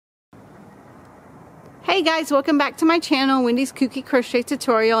Hey guys, welcome back to my channel, Wendy's Kooky Crochet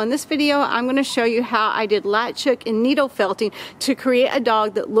Tutorial. In this video, I'm going to show you how I did latch hook and needle felting to create a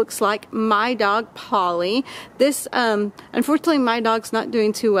dog that looks like my dog, Polly. This, unfortunately, my dog's not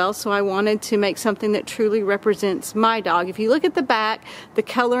doing too well, so I wanted to make something that truly represents my dog. If you look at the back, the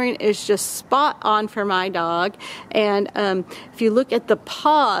coloring is just spot on for my dog. And if you look at the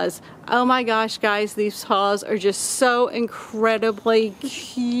paws, oh my gosh, guys, these paws are just so incredibly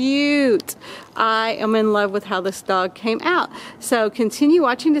cute. I am in love with how this dog came out. So continue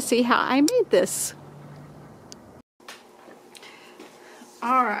watching to see how I made this.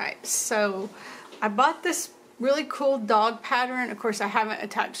 Alright, so I bought this really cool dog pattern. Of course, I haven't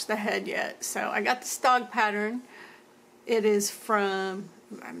attached the head yet. So I got this dog pattern. It is from,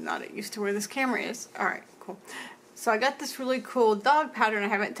 I'm not used to where this camera is. Alright, cool. So I got this really cool dog pattern. I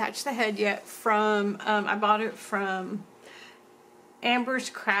haven't attached the head yet from, I bought it from Amber's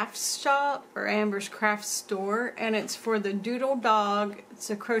Craft Shop or Amber's Craft Store, and it's for the Doodle Dog.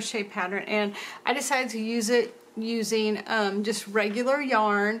 It's a crochet pattern, and I decided to use it using just regular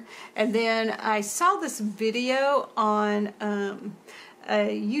yarn. And then I saw this video on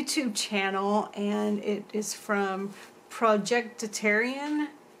a YouTube channel, and it is from Projectitarian.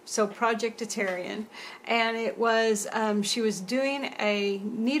 So Projectitarian, and it was she was doing a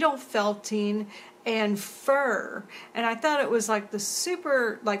needle felting and fur, and I thought it was like the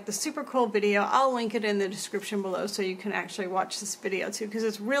super cool video. I'll link it in the description below so you can actually watch this video too, because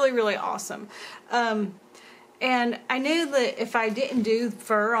it's really awesome. And I knew that if I didn't do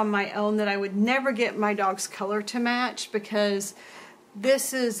fur on my own, that I would never get my dog's color to match, because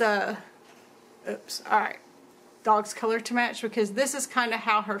this is a dog's color to match, because this is kind of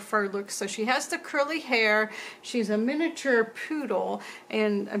how her fur looks. So she has the curly hair, she's a miniature poodle,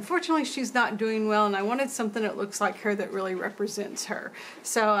 and unfortunately she's not doing well, and I wanted something that looks like her that really represents her.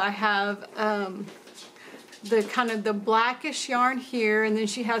 So I have the kind of the blackish yarn here, and then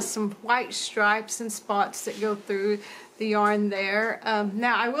she has some white stripes and spots that go through the yarn there.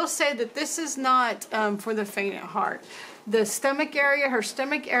 Now I will say that this is not for the faint at heart. The stomach area, her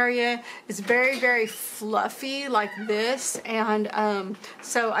stomach area is very fluffy like this, and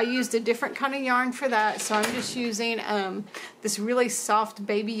so I used a different kind of yarn for that. So I'm just using this really soft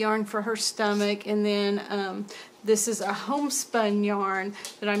baby yarn for her stomach, and then this is a homespun yarn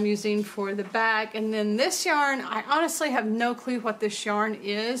that I'm using for the back. And then this yarn, I honestly have no clue what this yarn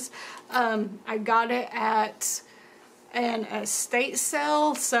is. I got it at an estate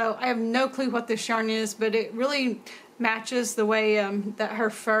sale, so I have no clue what this yarn is, but it really matches the way that her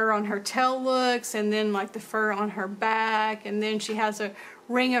fur on her tail looks, and then like the fur on her back, and then she has a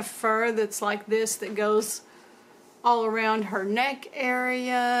ring of fur that's like this that goes all around her neck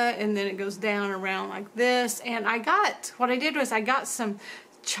area, and then it goes down around like this. And what I did was I got some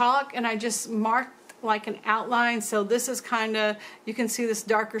chalk and I just marked like an outline. So this is kind of, you can see this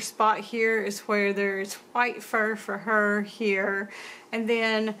darker spot here is where there's white fur for her here, and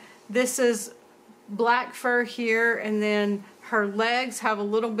then this is black fur here, and then her legs have a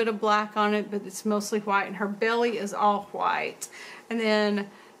little bit of black on it, but it's mostly white, and her belly is all white. And then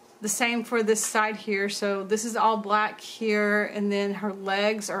the same for this side here. So this is all black here, and then her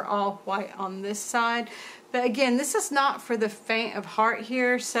legs are all white on this side. But again, this is not for the faint of heart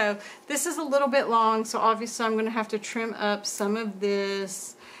here. So this is a little bit long, so obviously I'm going to have to trim up some of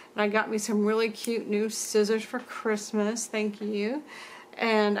this. And I got me some really cute new scissors for Christmas, thank you.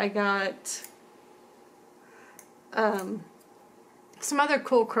 And I got some other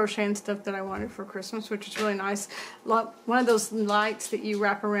cool crocheting stuff that I wanted for Christmas, which is really nice. One of those lights that you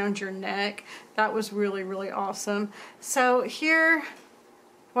wrap around your neck. That was really awesome. So here,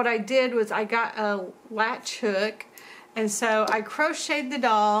 what I did was I got a latch hook, and so I crocheted the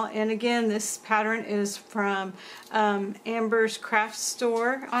doll. And again, this pattern is from Amber's Craft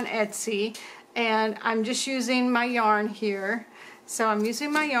Store on Etsy, and I'm just using my yarn here. So I'm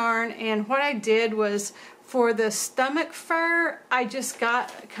using my yarn, and what I did was, for the stomach fur, I just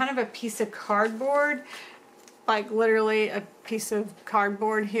got kind of a piece of cardboard, like literally a piece of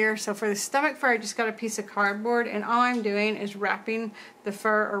cardboard here. So for the stomach fur, I just got a piece of cardboard, and all I'm doing is wrapping the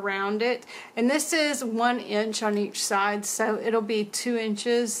fur around it. And this is 1 inch on each side, so it'll be 2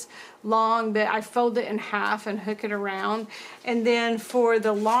 inches long, but I fold it in half and hook it around. And then for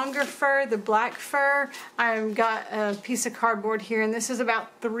the longer fur, the black fur, I've got a piece of cardboard here, and this is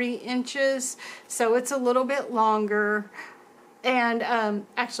about 3 inches, so it's a little bit longer. And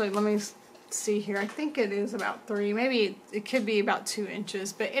actually, let me see here, I think it is about 3, maybe it could be about 2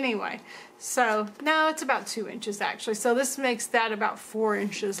 inches, but anyway, so no, it's about 2 inches actually. So this makes that about 4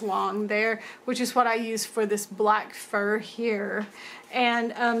 inches long there, which is what I use for this black fur here.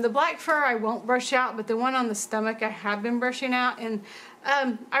 And the black fur I won't brush out, but the one on the stomach I have been brushing out. And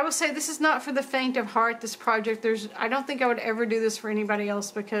I will say this is not for the faint of heart, this project. I don't think I would ever do this for anybody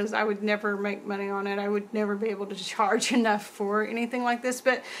else because I would never make money on it. I would never be able to charge enough for anything like this.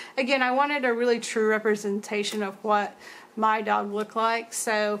 But again, I wanted a really true representation of what my dog looked like.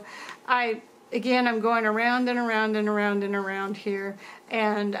 So again, I'm going around and around and around and around here.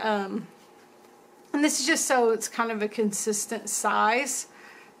 And this is just so it's kind of a consistent size.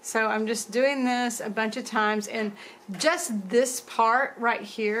 So I'm just doing this a bunch of times, and just this part right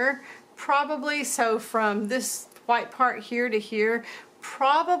here, probably, so from this white part here to here,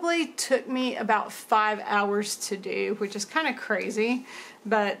 probably took me about 5 hours to do, which is kind of crazy,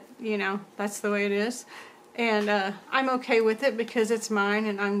 but you know, that's the way it is. And I'm okay with it because it's mine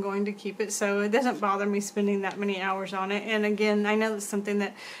and I'm going to keep it, so it doesn't bother me spending that many hours on it. And again, I know that's something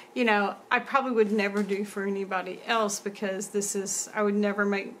that, you know, I probably would never do for anybody else because I would never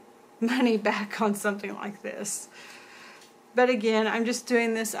make money back on something like this. But again, I'm just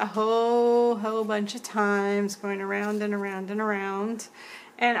doing this a whole bunch of times, going around and around and around.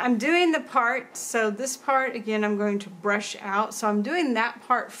 And I'm doing the part, so this part, again, I'm going to brush out. So I'm doing that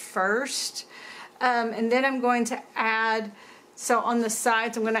part first. And then I'm going to add, so on the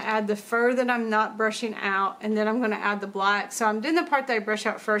sides, I'm going to add the fur that I'm not brushing out, and then I'm going to add the black. So I'm doing the part that I brush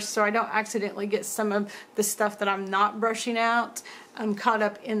out first so I don't accidentally get some of the stuff that I'm not brushing out caught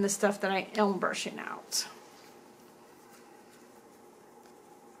up in the stuff that I am brushing out.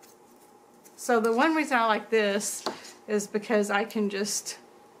 So the one reason I like this is because I can just,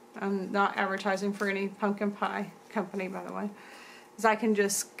 I'm not advertising for any pumpkin pie company, by the way. I can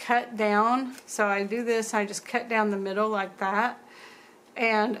just cut down. So I do this, I just cut down the middle like that,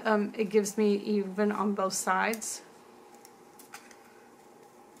 and it gives me even on both sides.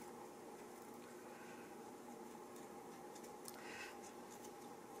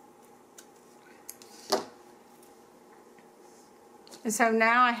 And so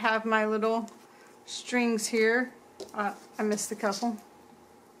now I have my little strings here. I missed a couple.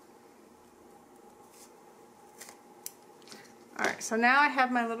 Alright, so now I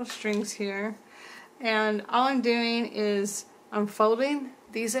have my little strings here, and all I'm doing is I'm folding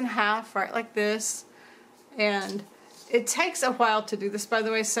these in half right like this, and it takes a while to do this, by the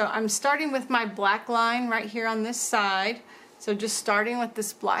way. So I'm starting with my black line right here on this side, so just starting with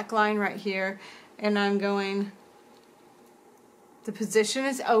this black line right here, and I'm going, the position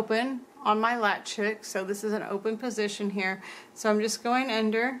is open on my latch hook, so this is an open position here, so I'm just going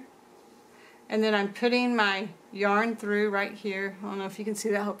under. And then I'm putting my yarn through right here. I don't know if you can see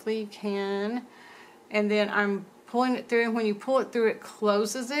that, hopefully you can. And then I'm pulling it through, and when you pull it through, it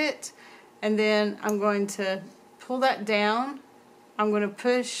closes it. And then I'm going to pull that down. I'm going to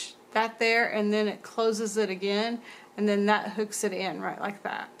push that there, and then it closes it again. And then that hooks it in right like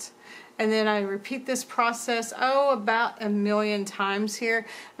that. And then I repeat this process, about 1,000,000 times here.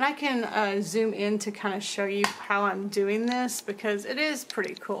 And I can zoom in to kind of show you how I'm doing this because it is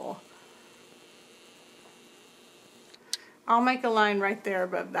pretty cool. I'll make a line right there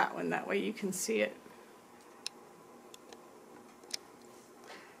above that one, that way you can see it.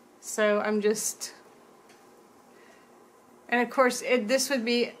 So I'm just, and of course this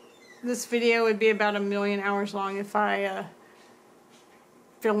video would be about 1,000,000 hours long if I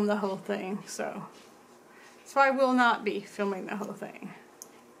filmed the whole thing. So I will not be filming the whole thing.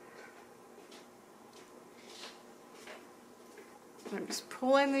 I'm just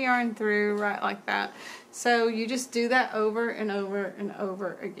pulling the yarn through right like that. So you just do that over and over and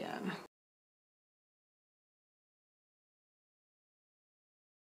over again.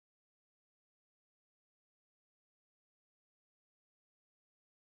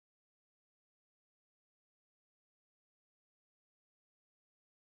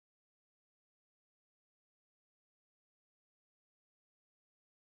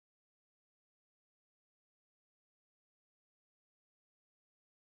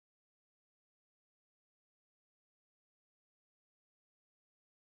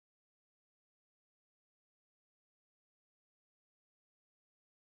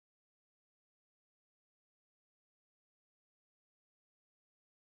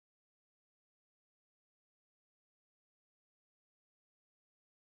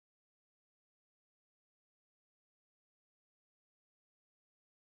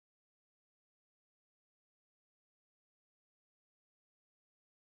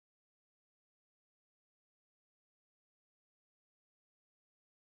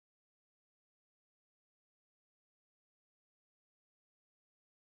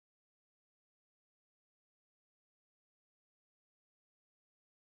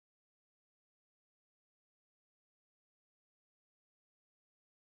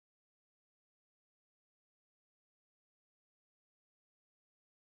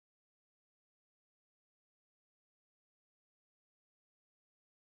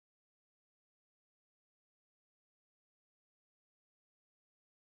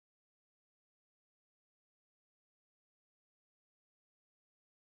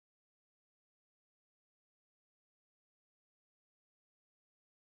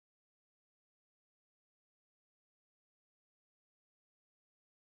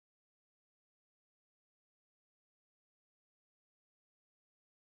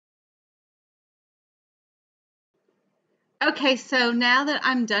 Okay, so now that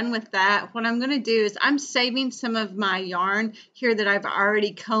I'm done with that, what I'm going to do is I'm saving some of my yarn here that I've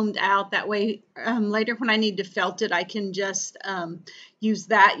already combed out. That way, later when I need to felt it, I can just use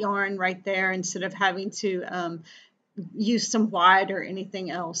that yarn right there instead of having to use some white or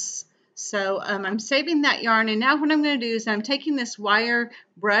anything else. So I'm saving that yarn, and now what I'm going to do is I'm taking this wire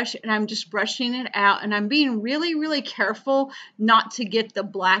brush and I'm just brushing it out, and I'm being really, really careful not to get the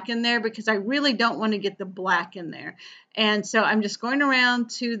black in there because I really don't want to get the black in there. And so I'm just going around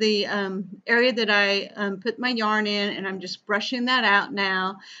to the area that I put my yarn in, and I'm just brushing that out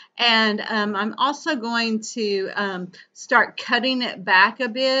now. And I'm also going to start cutting it back a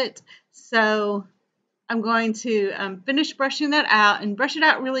bit. So I'm going to finish brushing that out and brush it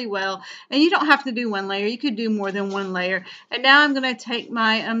out really well. And you don't have to do one layer. You could do more than one layer. And now I'm going to take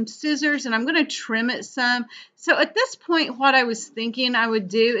my scissors and I'm going to trim it some. So at this point, what I was thinking I would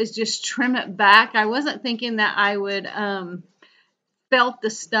do is just trim it back. I wasn't thinking that I would felt the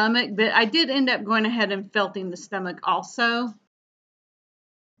stomach, but I did end up going ahead and felting the stomach also.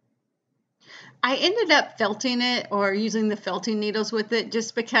 I ended up felting it or using the felting needles with it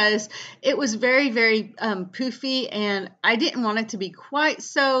just because it was very, very poofy, and I didn't want it to be quite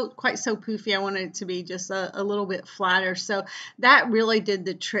so poofy. I wanted it to be just a little bit flatter. So that really did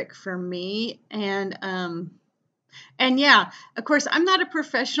the trick for me. And yeah, of course, I'm not a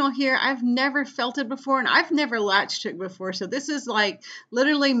professional here. I've never felted before, and I've never latched hooked before. So this is like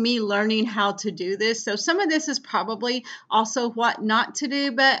literally me learning how to do this. So some of this is probably also what not to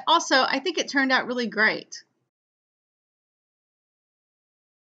do, but also I think it turned out really great.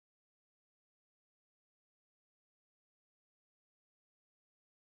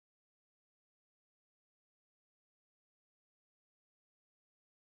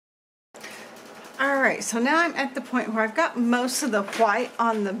 Alright, so now I'm at the point where I've got most of the white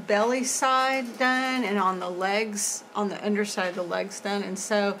on the belly side done and on the legs, on the underside of the legs done. And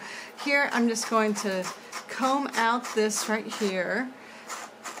so here I'm just going to comb out this right here.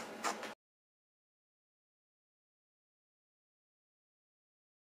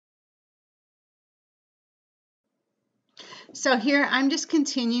 So here I'm just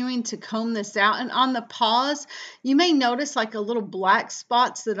continuing to comb this out, and on the paws you may notice like a little black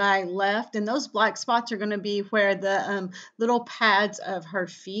spots that I left, and those black spots are going to be where the little pads of her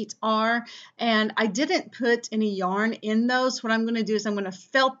feet are, and I didn't put any yarn in those. What I'm going to do is I'm going to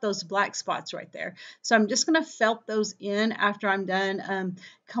felt those black spots right there. So I'm just going to felt those in after I'm done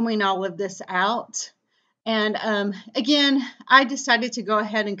combing all of this out. And again, I decided to go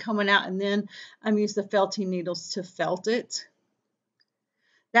ahead and comb it out and then use the felting needles to felt it.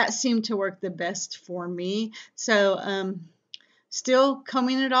 That seemed to work the best for me. So still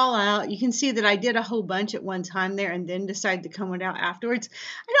combing it all out. You can see that I did a whole bunch at one time there and then decided to comb it out afterwards.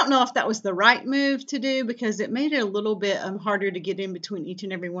 I don't know if that was the right move to do because it made it a little bit harder to get in between each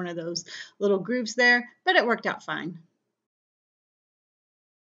and every one of those little grooves there, but it worked out fine.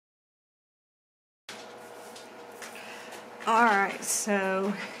 Alright,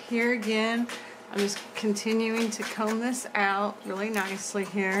 so here again, I'm just continuing to comb this out really nicely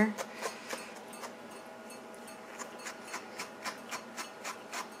here.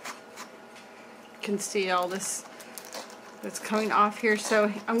 You can see all this that's coming off here.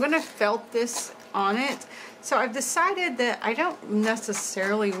 So I'm going to felt this on it. So I've decided that I don't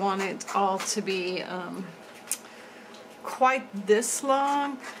necessarily want it all to be quite this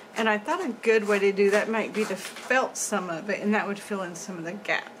long. And I thought a good way to do that might be to felt some of it, and that would fill in some of the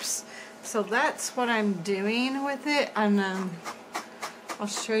gaps. So that's what I'm doing with it, and I'll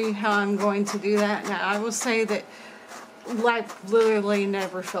show you how I'm going to do that. Now I will say that I've literally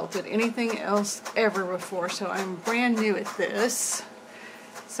never felted anything else ever before, so I'm brand new at this.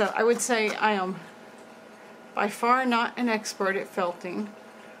 So I would say I am by far not an expert at felting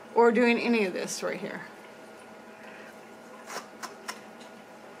or doing any of this right here.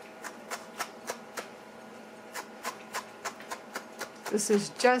 This is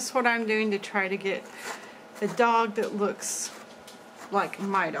just what I'm doing to try to get a dog that looks like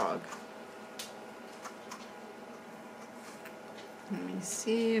my dog. Let me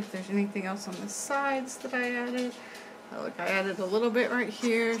see if there's anything else on the sides that I added. Oh, look, I added a little bit right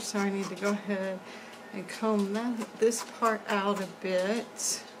here, so I need to go ahead and comb this part out a bit,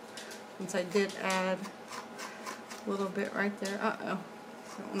 since I did add a little bit right there. Uh-oh,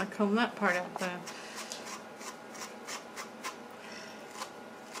 I don't want to comb that part out though.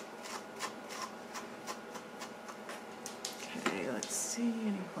 See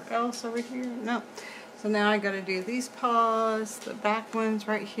anywhere else over here? No. So now I got to do these paws, the back ones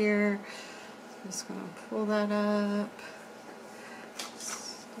right here. Just gonna pull that up.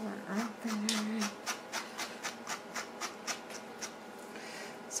 Start right there.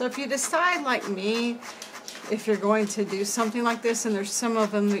 So if you decide like me, if you're going to do something like this, and there's some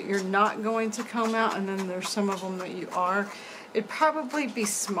of them that you're not going to comb out, and then there's some of them that you are, it'd probably be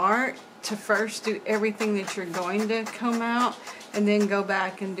smart to first do everything that you're going to comb out, and then go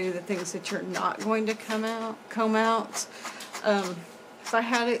back and do the things that you're not going to comb out. If I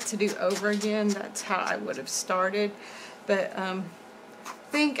had it to do over again, that's how I would have started. But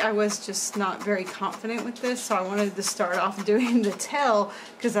I think I was just not very confident with this, so I wanted to start off doing the tail,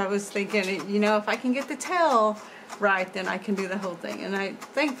 because I was thinking, you know, if I can get the tail right, then I can do the whole thing. And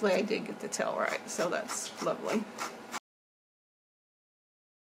thankfully I did get the tail right, so that's lovely.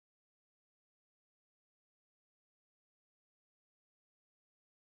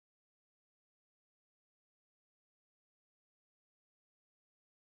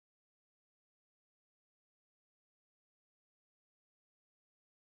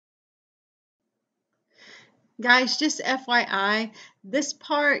 Guys, just FYI, this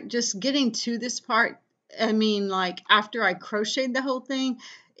part, just getting to this part, I mean, like, after I crocheted the whole thing,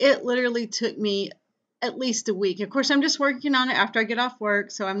 it literally took me at least a week. Of course, I'm just working on it after I get off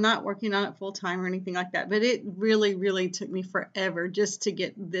work, so I'm not working on it full time or anything like that. But it really, really took me forever just to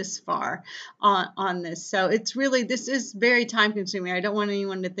get this far on this. So it's really, this is very time consuming. I don't want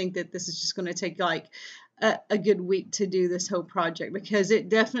anyone to think that this is just going to take like a good week to do this whole project, because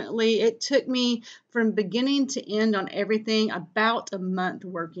it took me from beginning to end on everything about a month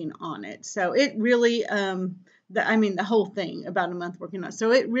working on it. So it really, the whole thing about a month working on it.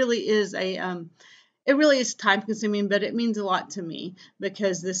 So it really is it really is time consuming, but it means a lot to me,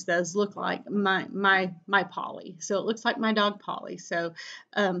 because this does look like my Polly. So it looks like my dog Polly. So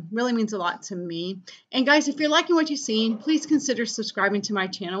really means a lot to me. And guys, if you're liking what you've seen, please consider subscribing to my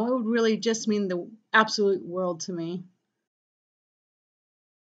channel. It would really just mean the absolute world to me.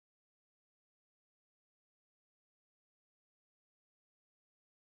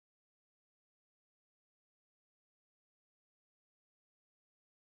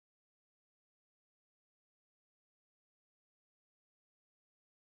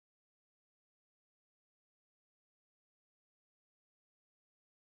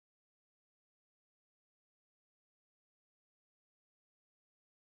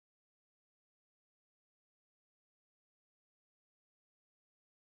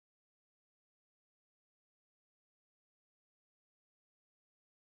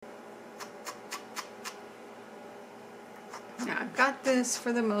 Now I've got this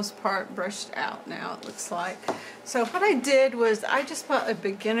for the most part brushed out now, it looks like. So what I did was I just bought a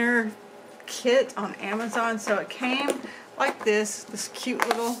beginner kit on Amazon. So it came like this cute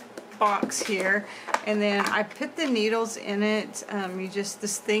little box here, and then I put the needles in it.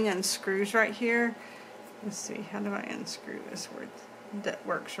 This thing unscrews right here. Let's see, how do I unscrew this where that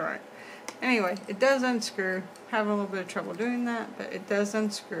works right? Anyway, it does unscrew. Having a little bit of trouble doing that, but it does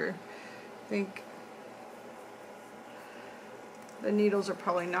unscrew. I think the needles are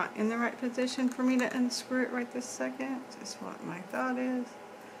probably not in the right position for me to unscrew it right this second. That's what my thought is.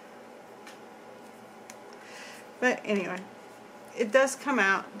 But anyway, it does come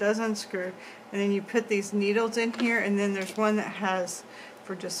out, does unscrew, and then you put these needles in here, and then there's one that has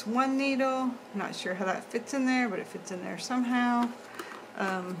for just one needle. I'm not sure how that fits in there, but it fits in there somehow.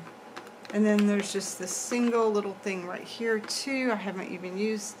 And then there's just this single little thing right here too. I haven't even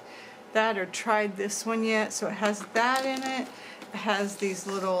used that or tried this one yet. So it has that in it. It has these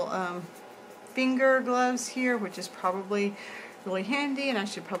little finger gloves here, which is probably really handy, and I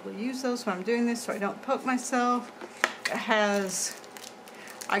should probably use those when I'm doing this so I don't poke myself. It has,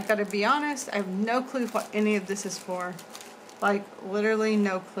 I gotta be honest, I have no clue what any of this is for. Like, literally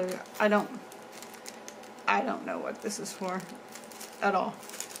no clue. I don't know what this is for at all.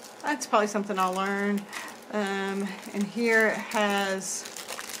 That's probably something I'll learn. And here it has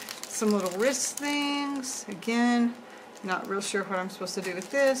some little wrist things. Again, not real sure what I'm supposed to do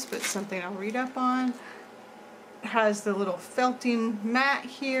with this, but something I'll read up on. It has the little felting mat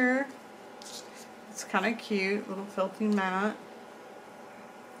here. It's kind of cute, little felting mat.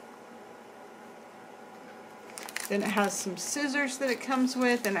 Then it has some scissors that it comes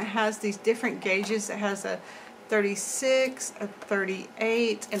with, and it has these different gauges. It has a 36, a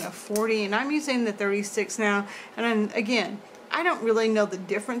 38, and a 40, and I'm using the 36 now. And then, again, I don't really know the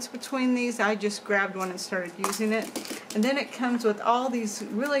difference between these. I just grabbed one and started using it. And then it comes with all these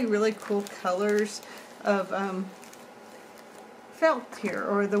really, really cool colors of felt here,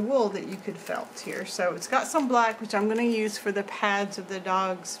 or the wool that you could felt here. So it's got some black, which I'm going to use for the pads of the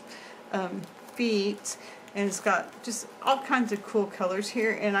dog's feet. And it's got just all kinds of cool colors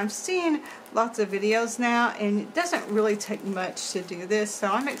here. And I'm seeing lots of videos now, and it doesn't really take much to do this. So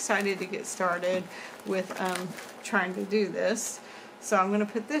I'm excited to get started with trying to do this. So I'm going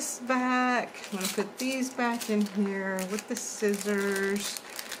to put this back. I'm going to put these back in here with the scissors.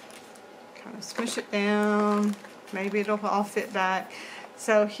 Kind of smush it down. Maybe it'll all fit back.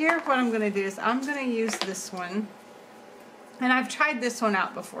 So here what I'm going to do is I'm going to use this one. And I've tried this one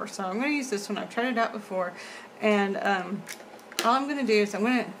out before. So I'm going to use this one. I've tried it out before. And all I'm going to do is I'm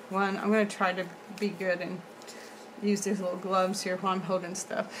going to try to be good and use these little gloves here while I'm holding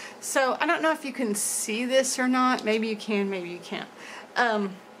stuff. So I don't know if you can see this or not. Maybe you can, maybe you can't.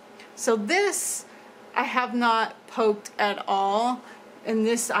 So this I have not poked at all, and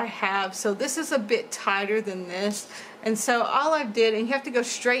this I have. So this is a bit tighter than this, and so all I did, and you have to go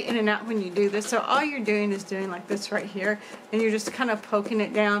straight in and out when you do this, so all you're doing is doing like this right here, and you're just kind of poking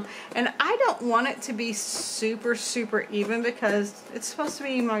it down. And I don't want it to be super even, because it's supposed to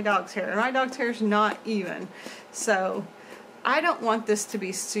be my dog's hair, and my dog's hair is not even. So I don't want this to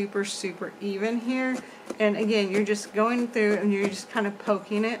be super even here. And again, you're just going through and you're just kind of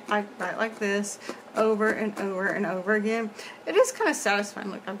poking it right like this over and over and over again. It is kind of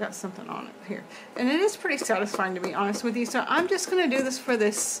satisfying. Look, I've got something on it here. And it is pretty satisfying, to be honest with you. So I'm just going to do this for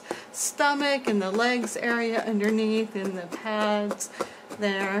this stomach and the legs area underneath and the pads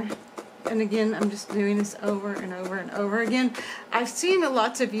there. And again, I'm just doing this over and over and over again. I've seen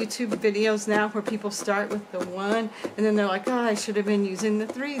lots of YouTube videos now where people start with the 1 and then they're like, oh, I should have been using the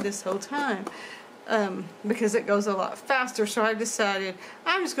 3 this whole time. Because it goes a lot faster. So I decided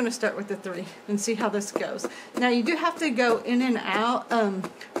I'm just going to start with the 3 and see how this goes. Now you do have to go in and out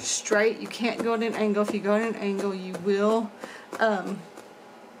straight. You can't go at an angle. If you go at an angle, you will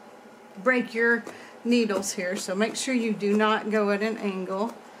break your needles here. So make sure you do not go at an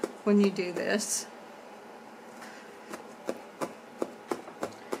angle when you do this.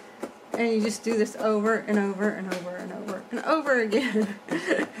 And you just do this over and over and over and over and over again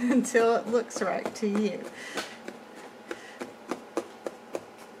until it looks right to you.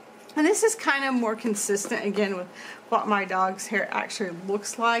 And this is kind of more consistent again with what my dog's hair actually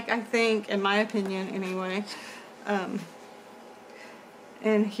looks like, I think, in my opinion anyway.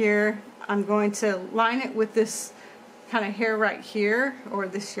 And here I'm going to line it with this kind of hair right here, or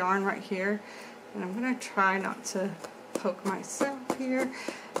this yarn right here, and I'm going to try not to poke myself here.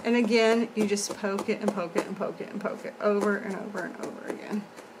 And again, you just poke it and poke it and poke it and poke it over and over and over again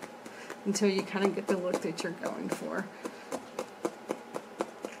until you kind of get the look that you're going for.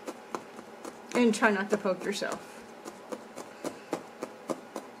 And try not to poke yourself.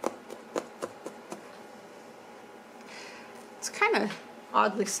 It's kind of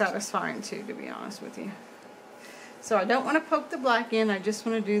oddly satisfying too, to be honest with you. So I don't want to poke the black in, I just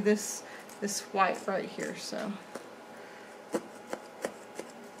want to do this white right here. So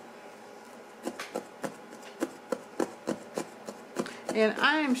and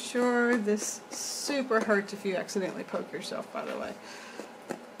I am sure this super hurts if you accidentally poke yourself, by the way.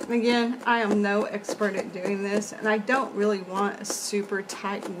 Again, I am no expert at doing this, and I don't really want a super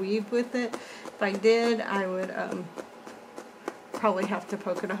tight weave with it. If I did, I would probably have to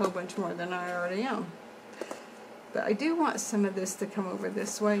poke it a whole bunch more than I already am. But I do want some of this to come over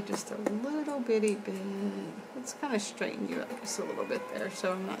this way just a little bitty bit. Let's kind of straighten you up just a little bit there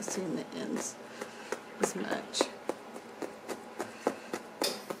so I'm not seeing the ends as much.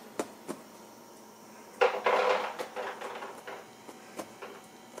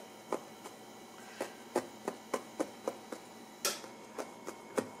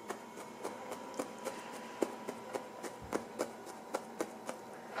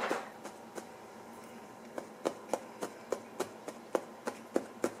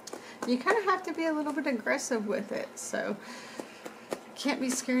 You kind of have to be a little bit aggressive with it, so can't be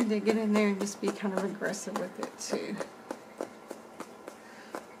scared to get in there and just be kind of aggressive with it too.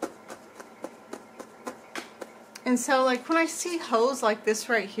 And so like when I see holes like this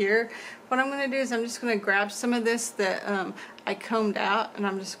right here, what I'm going to do is I'm just going to grab some of this that I combed out, and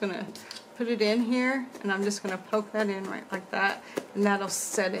I'm just going to put it in here, and I'm just going to poke that in right like that, and that'll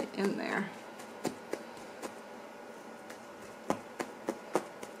set it in there.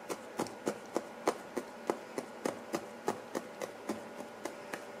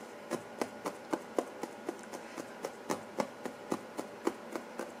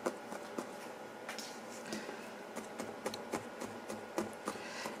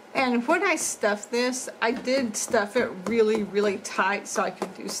 And when I stuffed this, I did stuff it really tight so I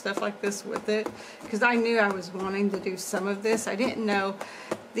could do stuff like this with it, because I knew I was wanting to do some of this. I didn't know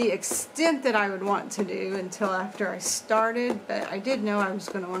the extent that I would want to do until after I started, but I did know I was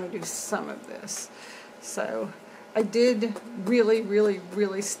going to want to do some of this. So I did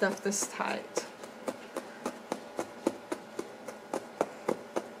really stuff this tight.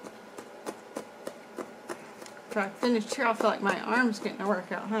 After I finished here, I feel like my arm's getting a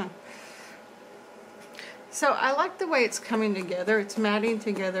workout, huh? So I like the way it's coming together. It's matting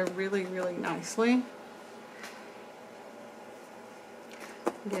together really, really nicely.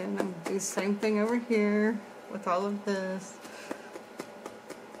 Again, I'm going to do the same thing over here with all of this.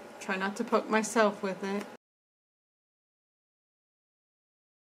 Try not to poke myself with it.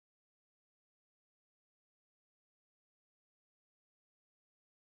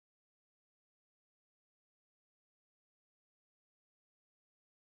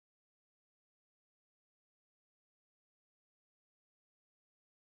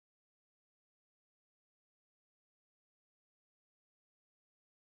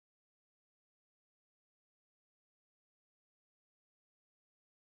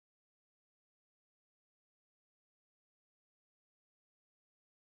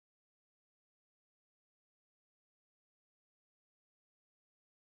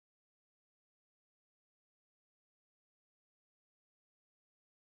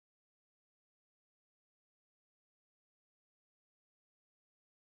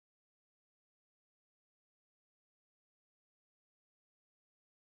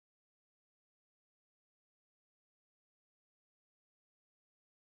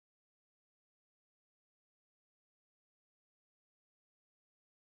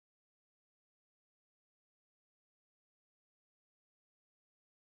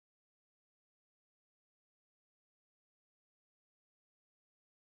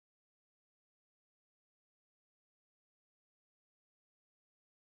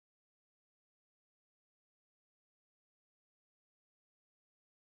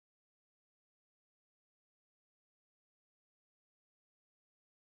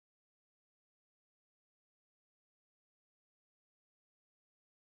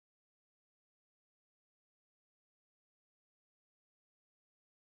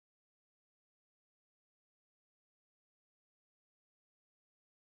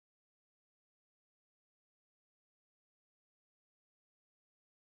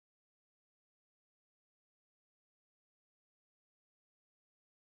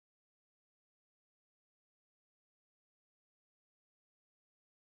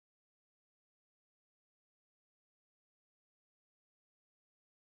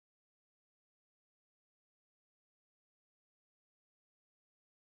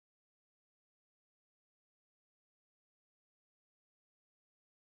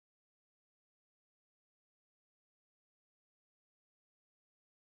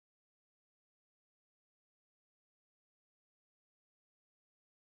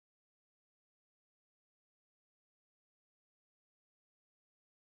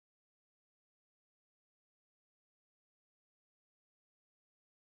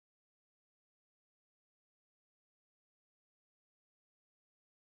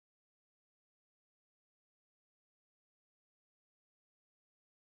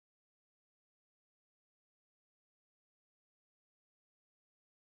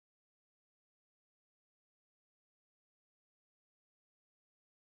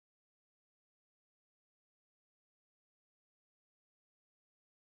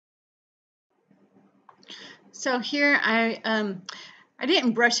 So here I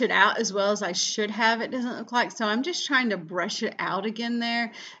didn't brush it out as well as I should have, it doesn't look like, so I'm just trying to brush it out again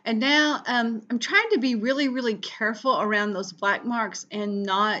there. And now I'm trying to be really, really careful around those black marks and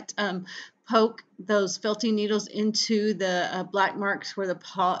not poke those felting needles into the black marks where the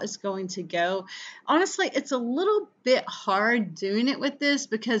paw is going to go. Honestly, it's a little bit hard doing it with this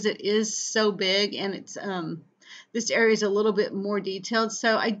because it is so big and it's this area is a little bit more detailed.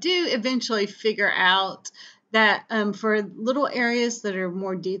 So I do eventually figure out that for little areas that are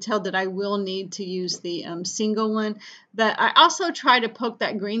more detailed that I will need to use the single one. But I also try to poke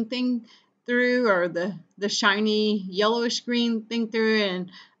that green thing through, or the shiny yellowish green thing through,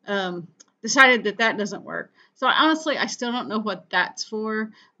 and decided that that doesn't work. So honestly, I still don't know what that's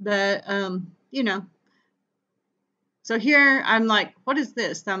for, but you know. So here I'm like, what is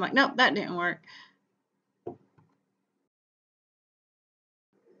this? And I'm like, nope, that didn't work.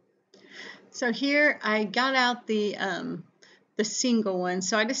 So here I got out the single one.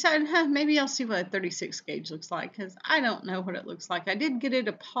 So I decided, maybe I'll see what a 36 gauge looks like, because I don't know what it looks like. I did get it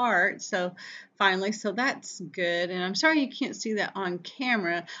apart, so finally, so that's good. And I'm sorry you can't see that on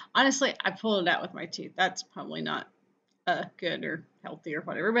camera. Honestly, I pulled it out with my teeth. That's probably not good or healthy or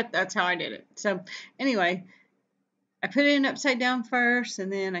whatever, but that's how I did it. So anyway, I put it in upside down first,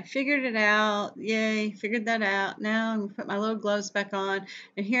 and then I figured it out. Yay, figured that out. Now I'm going to put my little gloves back on,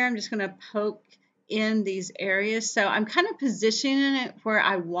 and here I'm just going to poke in these areas. So I'm kind of positioning it where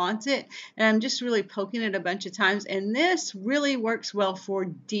I want it, and I'm just really poking it a bunch of times, and this really works well for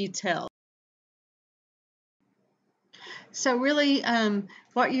detail. So really,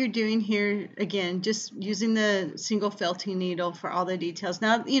 what you're doing here, again, just using the single felting needle for all the details.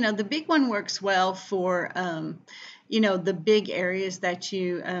 Now, the big one works well for, the big areas that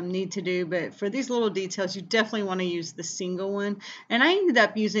you need to do, but for these little details, you definitely want to use the single one. And I ended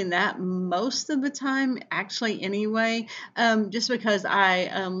up using that most of the time, actually, anyway, just because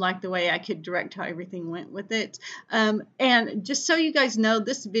I like the way I could direct how everything went with it. And just so you guys know,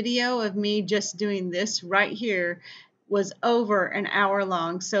 this video of me just doing this right here was over an hour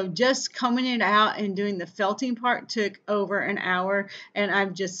long. So just combing it out and doing the felting part took over an hour, and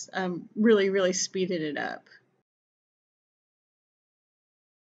I've just really, really speeded it up.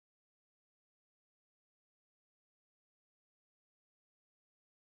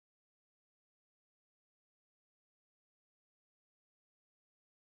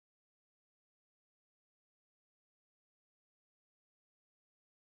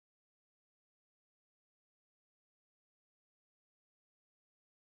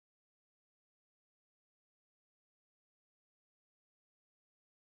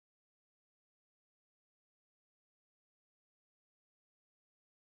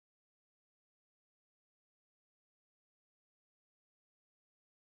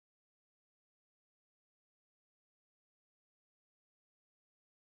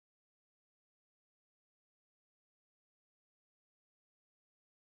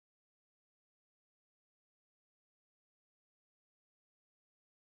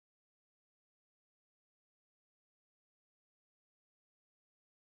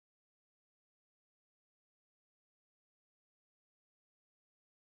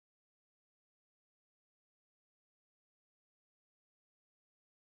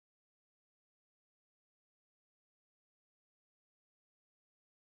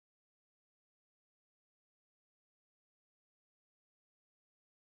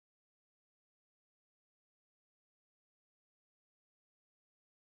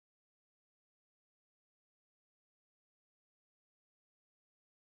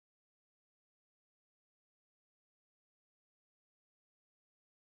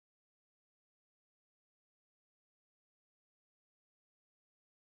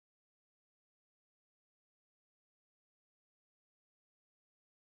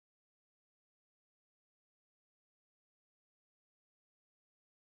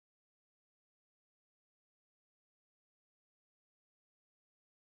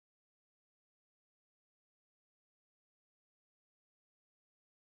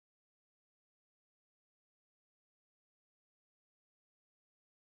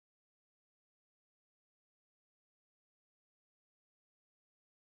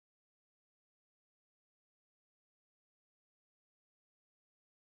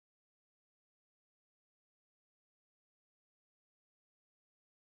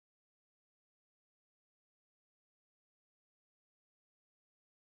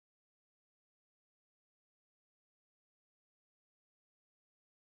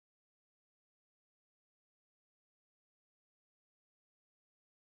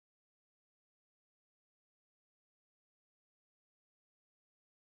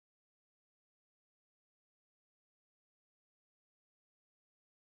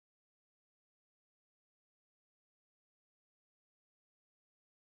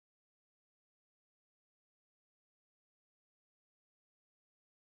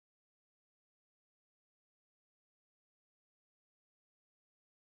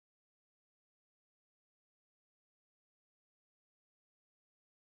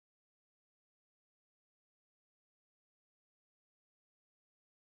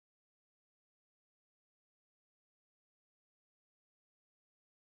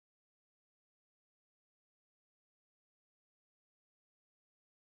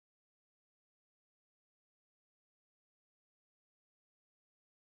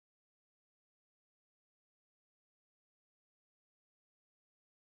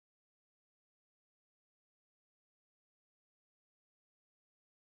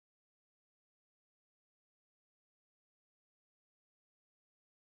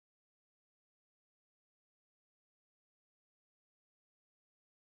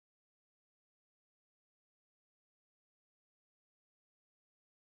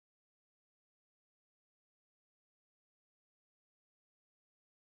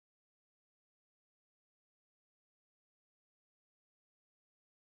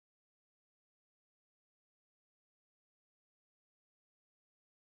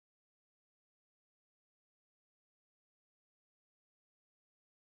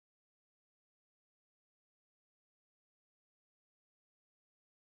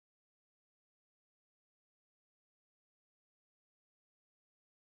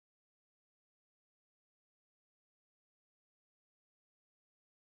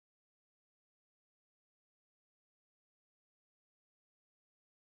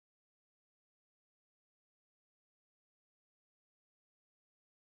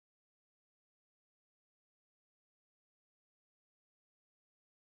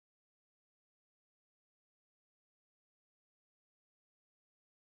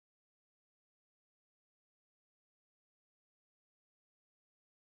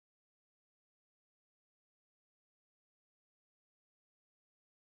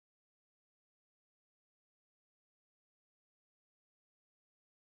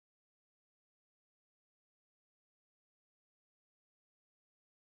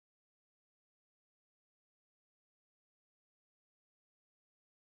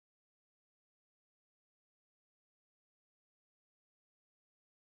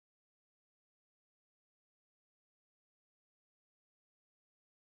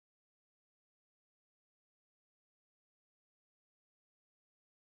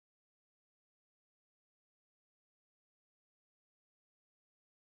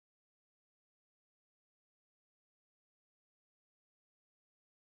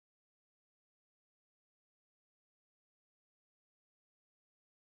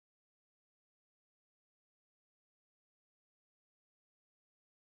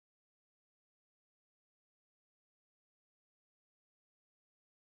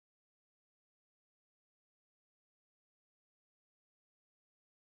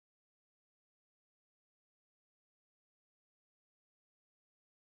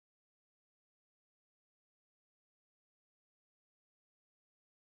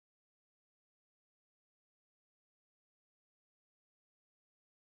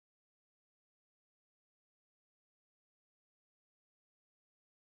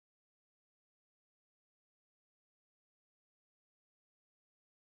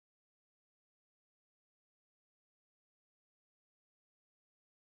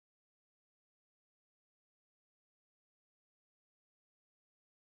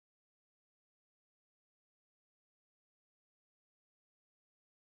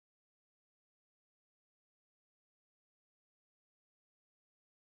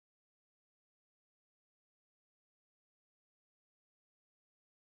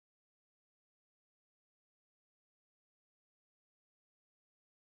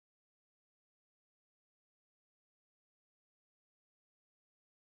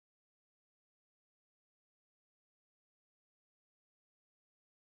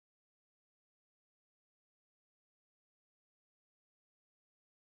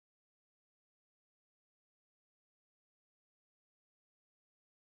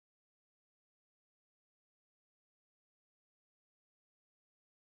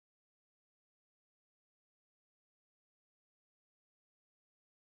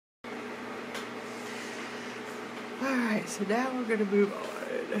 Alright, so now we're going to move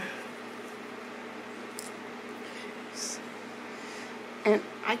on. And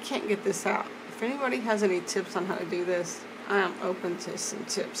I can't get this out. If anybody has any tips on how to do this, I am open to some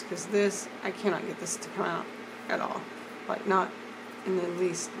tips, because this, I cannot get this to come out at all. Like, not in the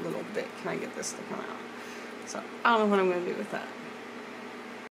least little bit can I get this to come out. So I don't know what I'm going to do with that.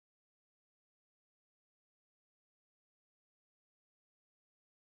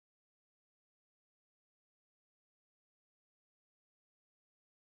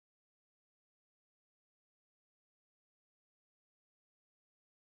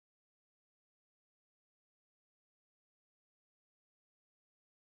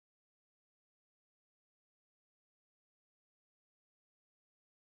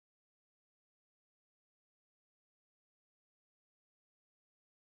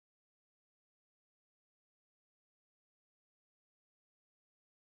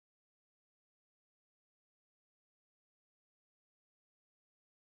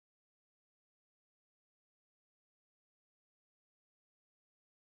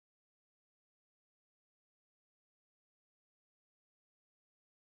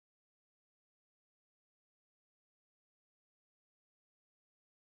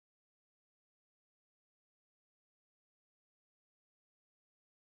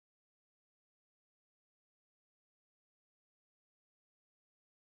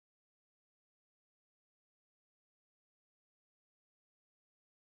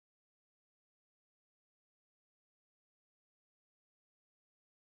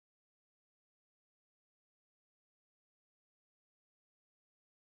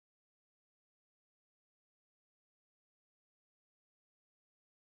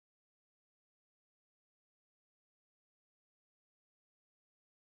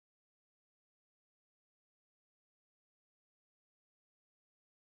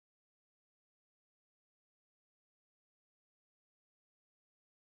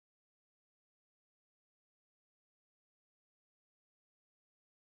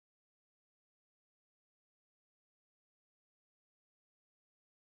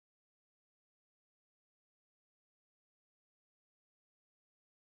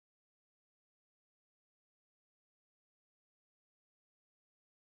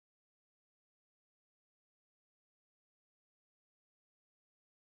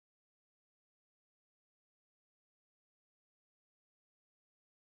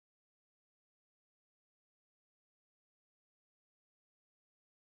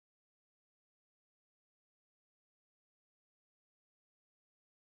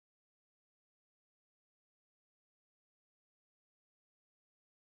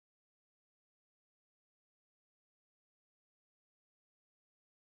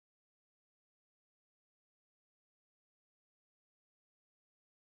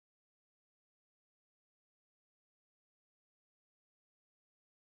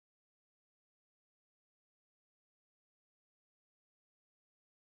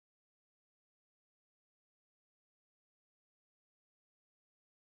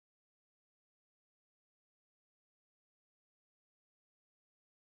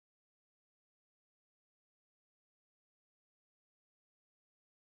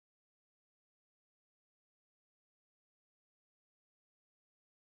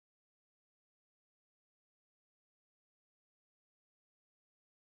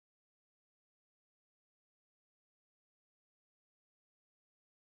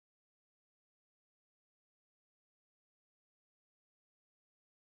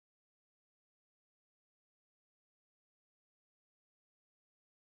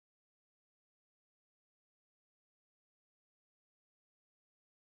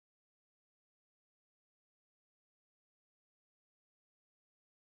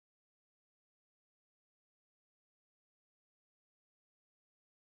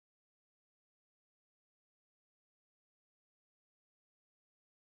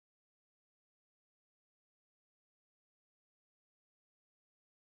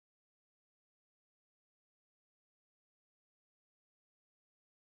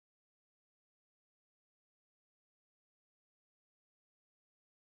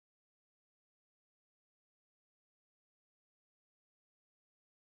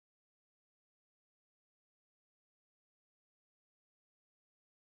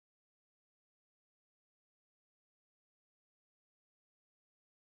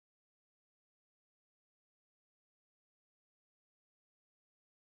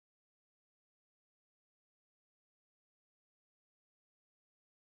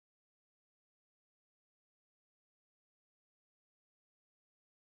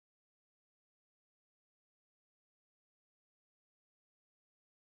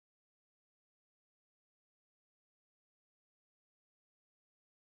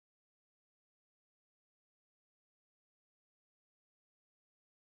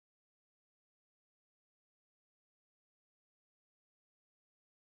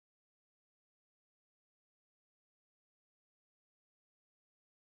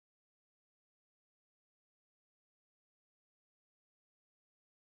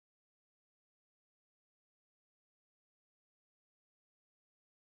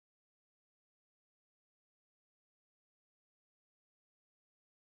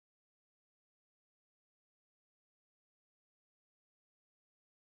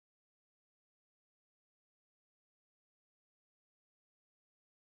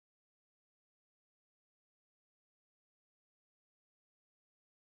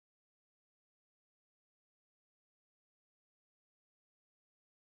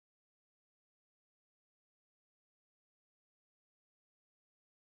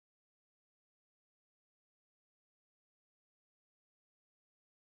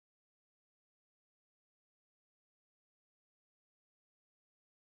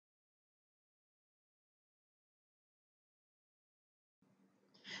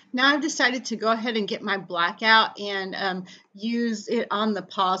 Now I've decided to go ahead and get my black out and use it on the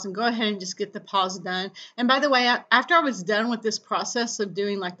paws and go ahead and just get the paws done. And by the way, after I was done with this process of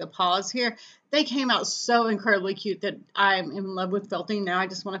doing like the paws here, they came out so incredibly cute that I'm in love with felting now. I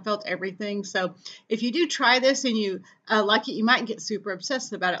just want to felt everything. So if you do try this and you like it, you might get super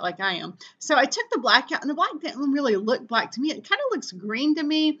obsessed about it like I am. So I took the black out, and the black didn't really look black to me. It kind of looks green to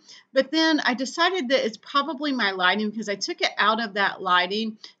me, but then I decided that it's probably my lighting because I took it out of that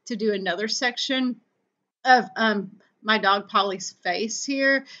lighting to do another section of my dog Polly's face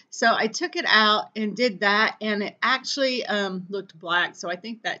here. So I took it out and did that, and it actually looked black. So I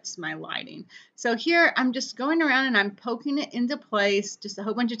think that's my lighting. So here I'm just going around and I'm poking it into place just a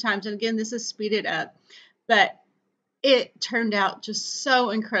whole bunch of times. And again, this is speeded up, but it turned out just so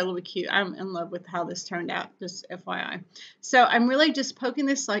incredibly cute. I'm in love with how this turned out, just FYI. So I'm really just poking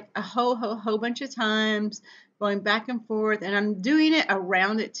this like a whole bunch of times, going back and forth, and I'm doing it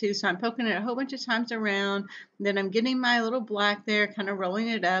around it too. So I'm poking it a whole bunch of times around, and then I'm getting my little black there, kind of rolling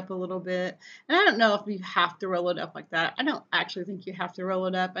it up a little bit. And I don't know if you have to roll it up like that. I don't actually think you have to roll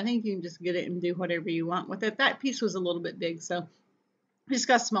it up. I think you can just get it and do whatever you want with it. That piece was a little bit big, so I just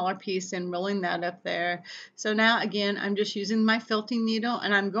got a smaller piece and rolling that up there. So now again, I'm just using my felting needle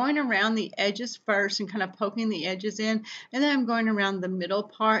and I'm going around the edges first and kind of poking the edges in, and then I'm going around the middle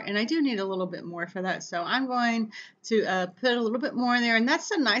part, and I do need a little bit more for that. So I'm going to put a little bit more in there, and that's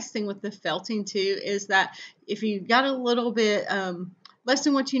the nice thing with the felting too, is that if you got a little bit less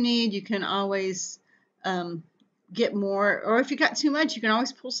than what you need, you can always get more, or if you got too much, you can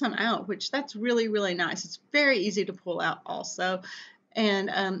always pull some out, which that's really nice. It's very easy to pull out also. And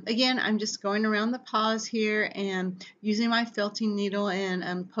again, I'm just going around the paws here and using my felting needle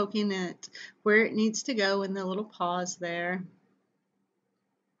and poking it where it needs to go in the little paws there.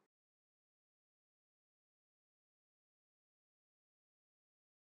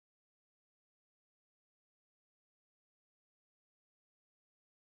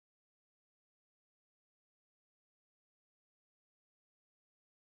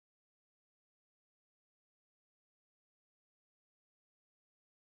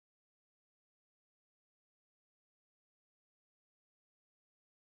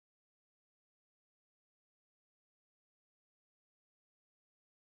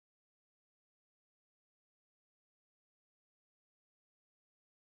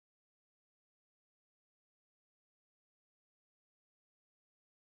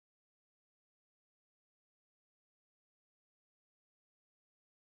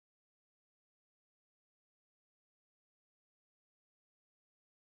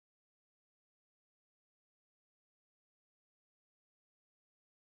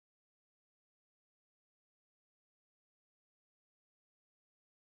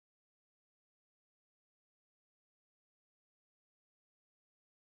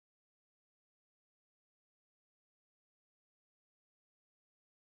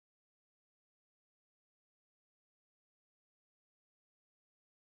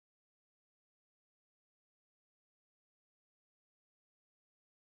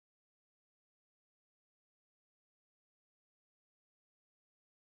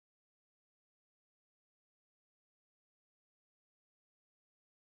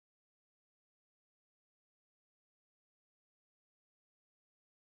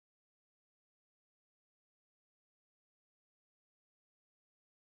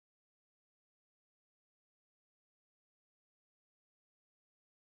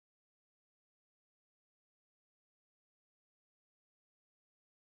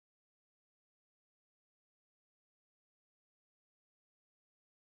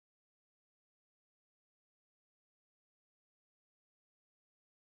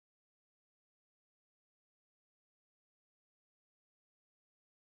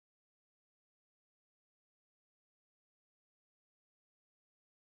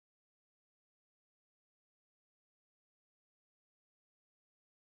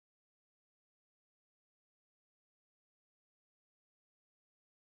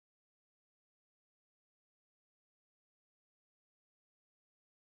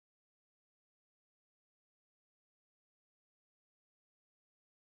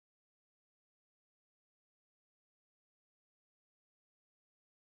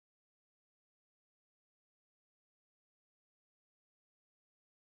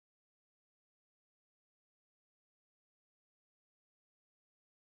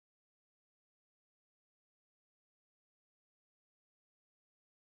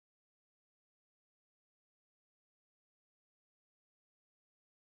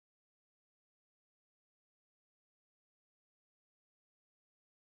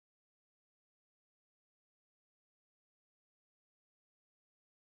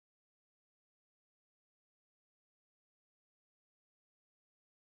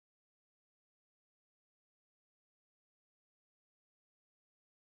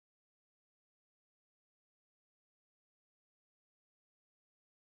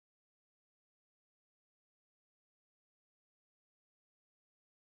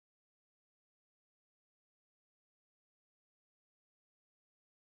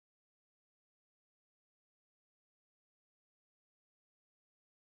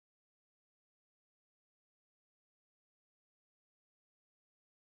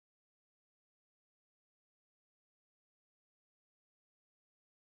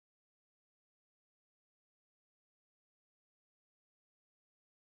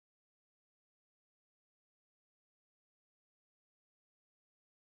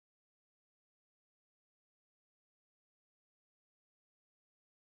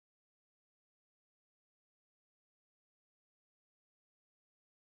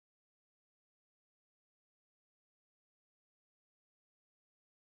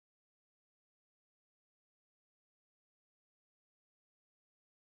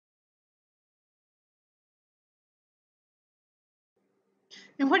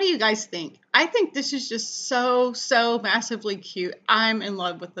 And what do you guys think? I think this is just so, so massively cute. I'm in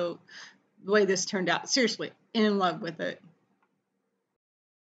love with the way this turned out. Seriously, in love with it.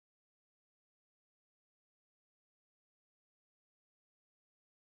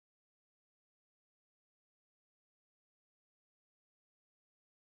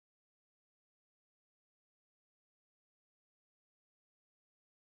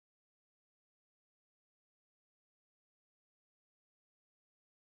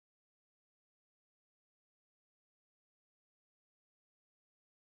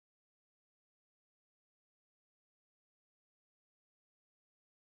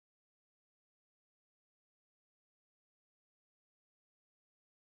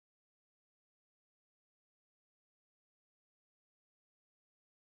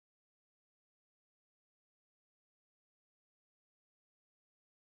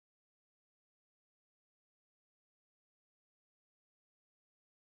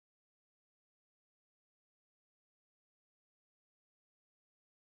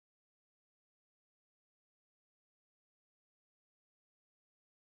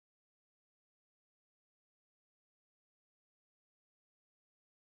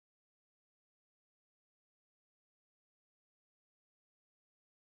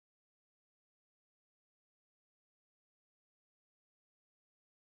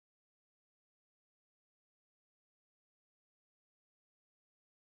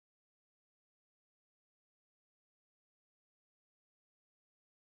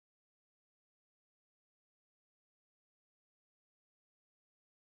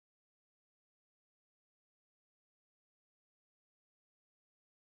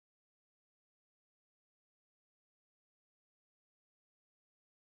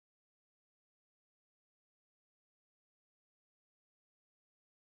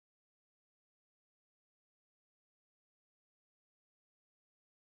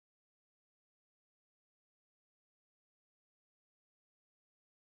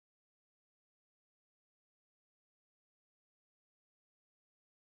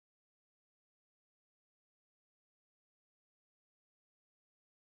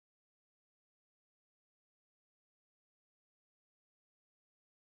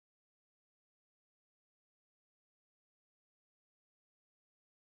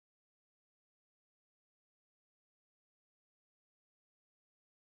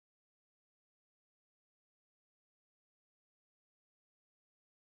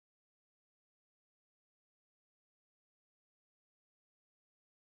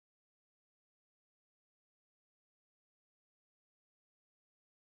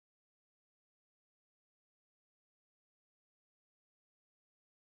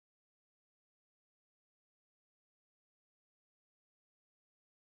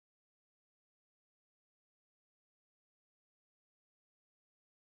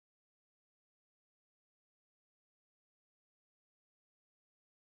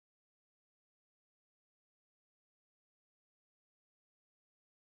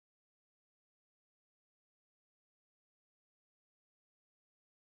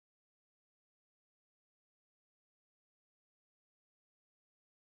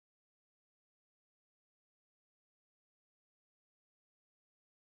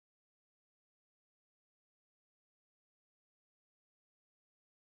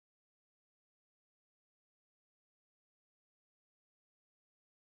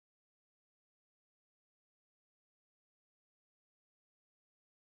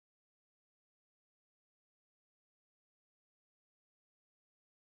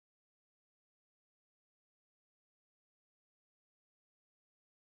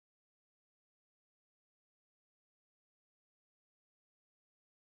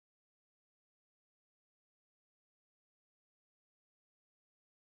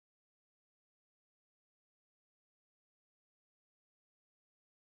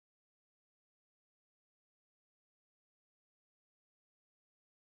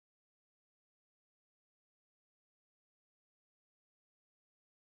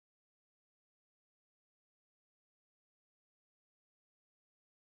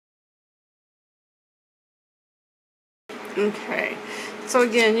 Okay, so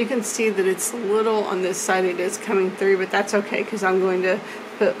again, you can see that it's a little on this side, it is coming through, but that's okay because I'm going to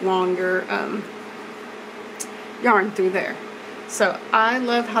put longer yarn through there. So I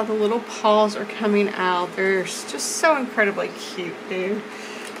love how the little paws are coming out. They're just so incredibly cute, dude.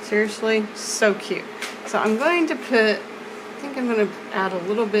 Seriously, so cute. So I'm going to put, I think I'm going to add a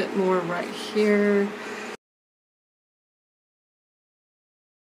little bit more right here.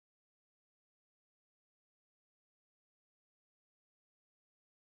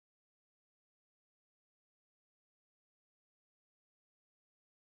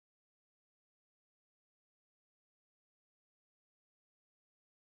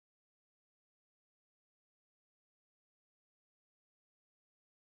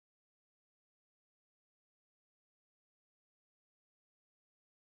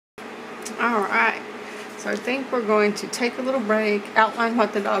 Alright, so I think we're going to take a little break, outline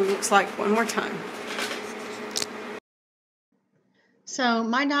what the dog looks like one more time. So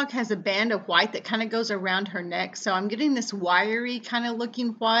my dog has a band of white that kind of goes around her neck, so I'm getting this wiry kind of looking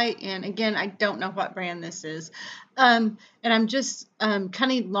white, and again, I don't know what brand this is. And I'm just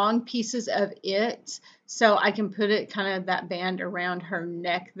cutting long pieces of it so I can put it kind of that band around her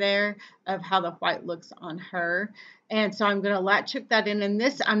neck there of how the white looks on her. And so I'm going to latch hook that in, and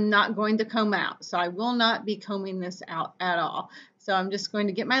this I'm not going to comb out, so I will not be combing this out at all. So I'm just going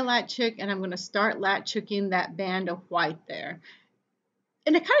to get my latch hook and I'm going to start latch hooking that band of white there.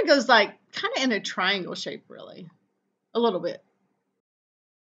 And it kind of goes like kind of in a triangle shape, really, a little bit.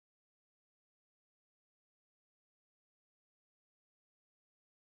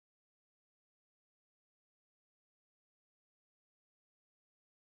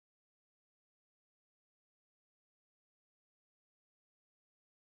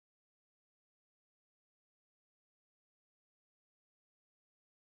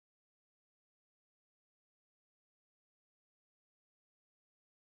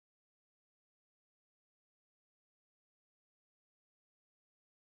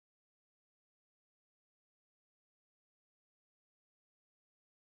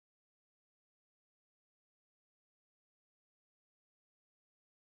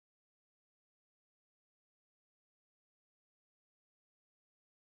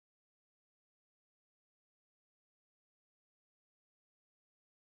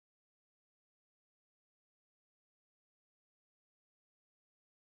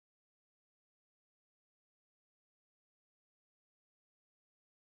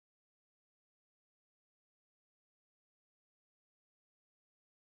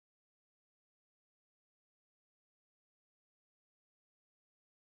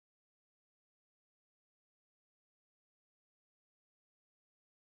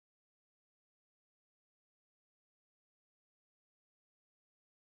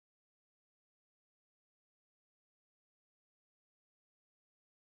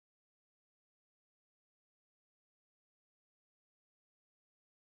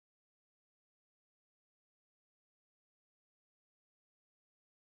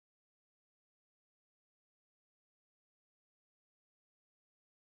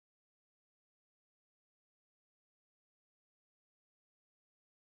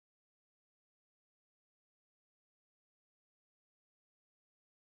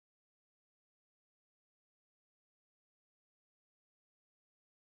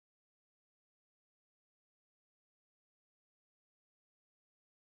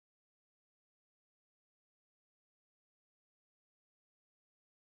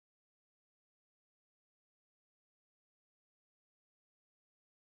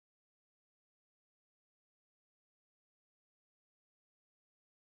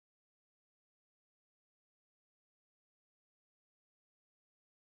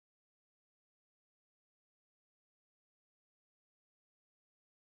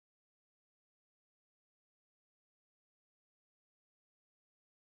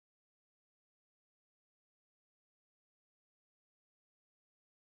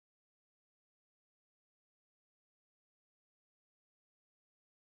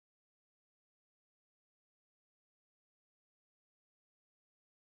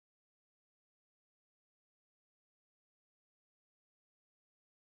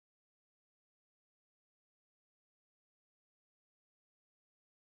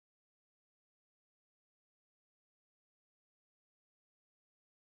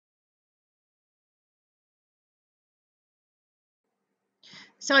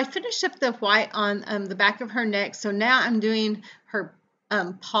 So I finished up the white on the back of her neck. So now I'm doing her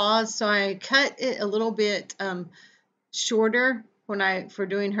paws. So I cut it a little bit shorter for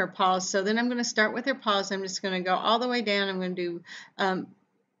doing her paws. So then I'm going to start with her paws. I'm just going to go all the way down. I'm going to do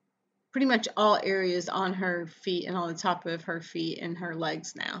pretty much all areas on her feet and on the top of her feet and her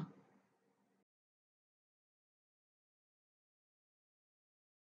legs now.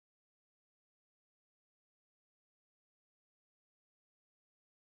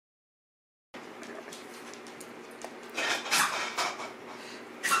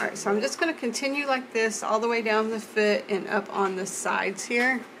 Alright, so I'm just going to continue like this all the way down the foot and up on the sides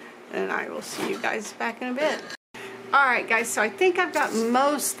here, and I will see you guys back in a bit. Alright guys, so I think I've got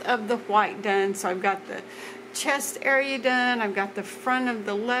most of the white done. So I've got the chest area done, I've got the front of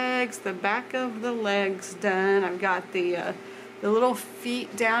the legs, the back of the legs done, I've got the little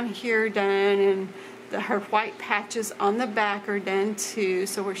feet down here done, and her white patches on the back are done too,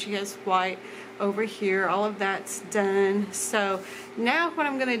 so where she has white over here, all of that's done. So now what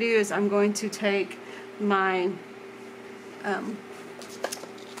I'm going to do is I'm going to take my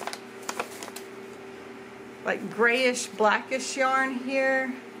like grayish blackish yarn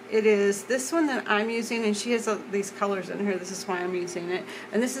here. It is this one that I'm using, and she has these colors in here. This is why I'm using it.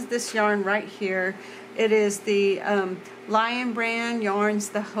 And this is this yarn right here. It is the Lion Brand Yarns,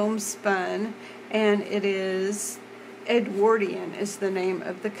 the Homespun, and it is Edwardian is the name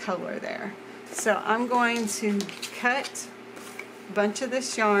of the color there. So I'm going to cut a bunch of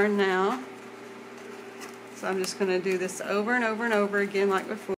this yarn now. So I'm just going to do this over and over and over again like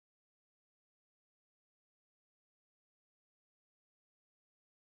before.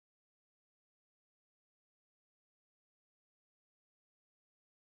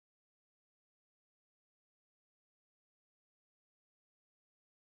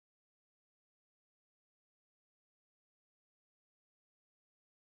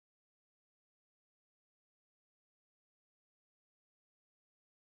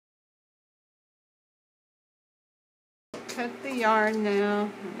 Cut the yarn now.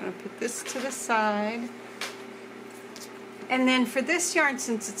 I'm going to put this to the side. And then for this yarn,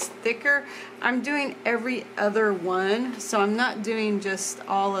 since it's thicker, I'm doing every other one. So I'm not doing just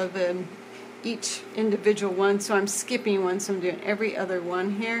all of them, each individual one. So I'm skipping one, so I'm doing every other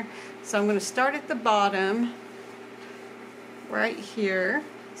one here. So I'm going to start at the bottom, right here.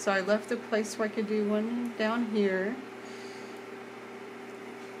 So I left a place where I could do one down here.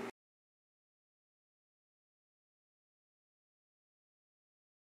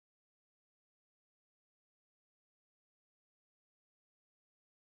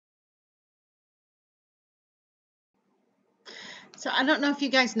 So I don't know if you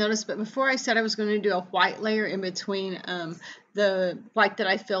guys noticed, but before I said I was going to do a white layer in between the white that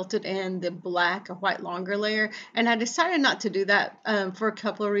I felted and the black, a white longer layer, and I decided not to do that for a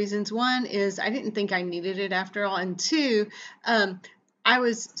couple of reasons. One is I didn't think I needed it after all, and two, I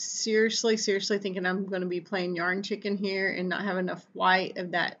was seriously thinking I'm going to be playing yarn chicken here and not have enough white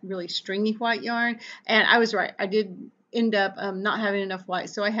of that really stringy white yarn, and I was right. I did end up not having enough white,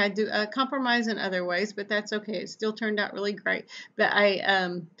 so I had to compromise in other ways, but that's okay. It still turned out really great. But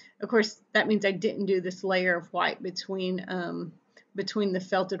of course, that means I didn't do this layer of white between the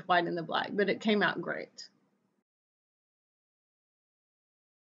felted white and the black, but it came out great.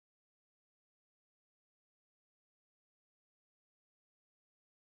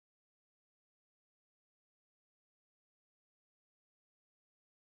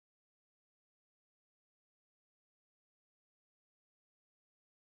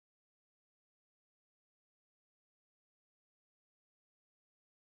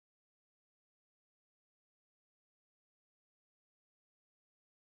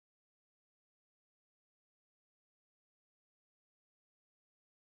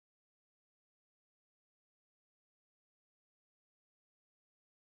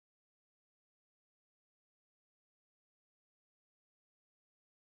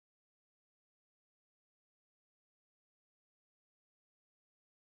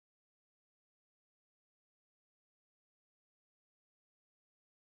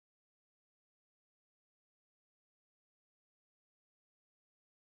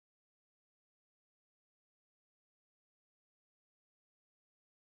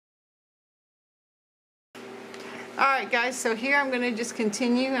 Alright guys, so here I'm going to just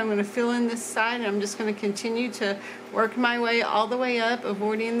continue. I'm going to fill in this side, and I'm just going to continue to work my way all the way up,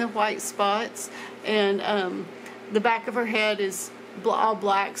 avoiding the white spots. And the back of her head is all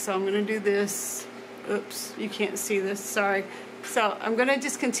black, so I'm going to do this. Oops, you can't see this, sorry. So I'm going to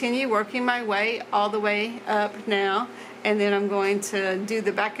just continue working my way all the way up now, and then I'm going to do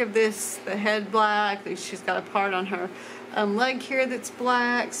the back of this, the head black. She's got a part on her leg here that's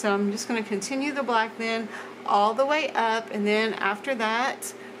black, so I'm just going to continue the black then all the way up, and then after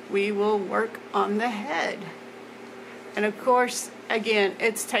that we will work on the head. And of course, again,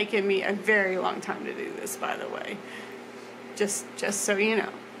 it's taken me a very long time to do this, by the way, just so you know.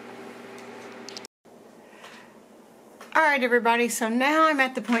 Alright everybody, so now I'm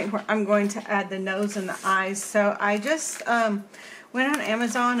at the point where I'm going to add the nose and the eyes. So I just went on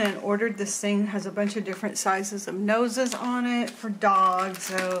Amazon and ordered this thing. It has a bunch of different sizes of noses on it for dogs.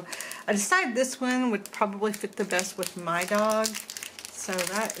 So I decided this one would probably fit the best with my dog. So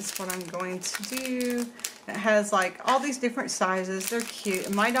that is what I'm going to do. It has like all these different sizes. They're cute.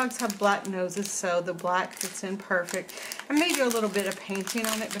 And my dogs have black noses, so the black fits in perfect. I may do a little bit of painting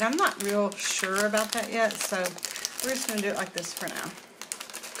on it, but I'm not real sure about that yet. So we're just going to do it like this for now.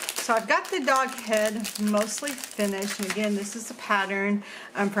 So I've got the dog head mostly finished, and again, this is a pattern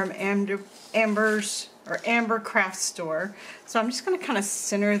from Amber Craft Store. So I'm just going to kind of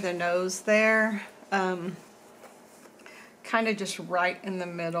center the nose there, kind of just right in the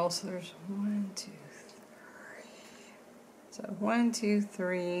middle. So there's 1, 2, 3. So 1, 2,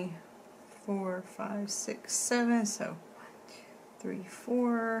 3, 4, 5, 6, 7. So 1, 2, 3,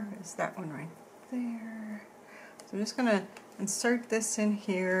 4 is that one right there. So I'm just going to insert this in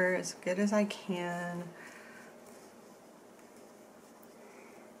here as good as I can.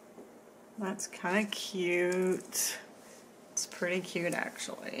 That's kind of cute. It's pretty cute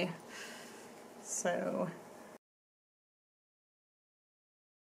actually. So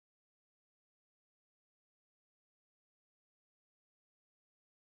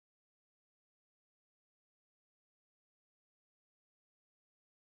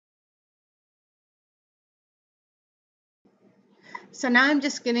now I'm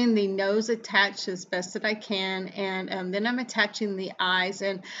just getting the nose attached as best that I can, and then I'm attaching the eyes,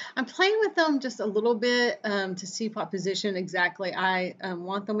 and I'm playing with them just a little bit to see what position exactly I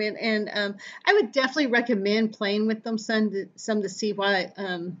want them in, and I would definitely recommend playing with them some to see what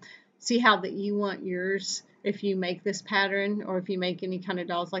see how that you want yours if you make this pattern or if you make any kind of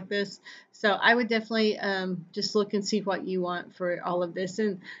dolls like this. So I would definitely just look and see what you want for all of this.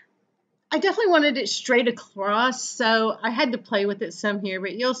 And I definitely wanted it straight across, so I had to play with it some here,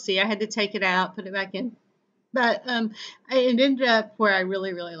 but you'll see I had to take it out, put it back in. But it ended up where I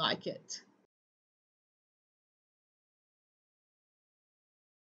really, really like it.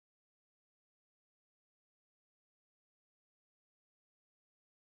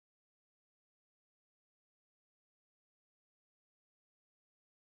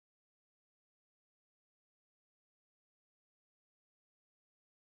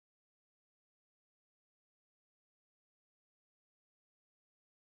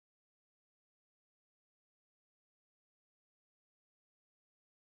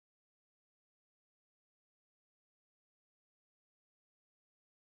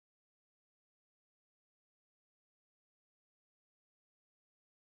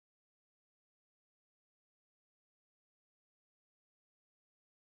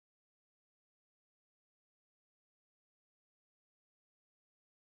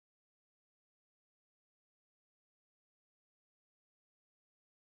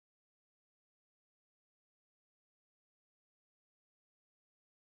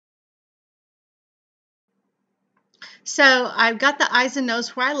 So I've got the eyes and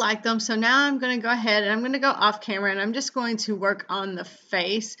nose where I like them. So now I'm going to go ahead and I'm going to go off camera and I'm just going to work on the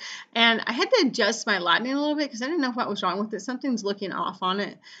face. And I had to adjust my lighting a little bit because I didn't know what was wrong with it. Something's looking off on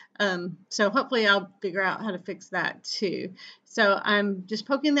it. So hopefully I'll figure out how to fix that too. So I'm just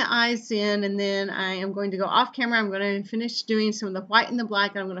poking the eyes in, and then I am going to go off camera. I'm going to finish doing some of the white and the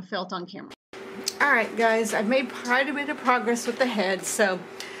black, and I'm going to felt on camera. Alright guys, I've made quite a bit of progress with the head. So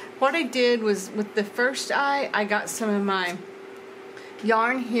what I did was with the first eye, I got some of my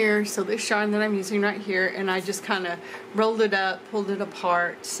yarn here, so this yarn that I'm using right here, and I just kind of rolled it up, pulled it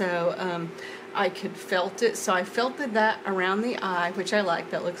apart so I could felt it. So I felted that around the eye, which I like.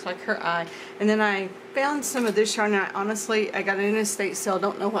 That looks like her eye. And then I found some of this yarn. Honestly, I got it in a estate sale.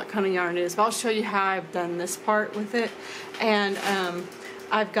 Don't know what kind of yarn it is, but I'll show you how I've done this part with it. And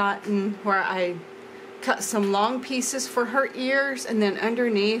I've gotten where I cut some long pieces for her ears, and then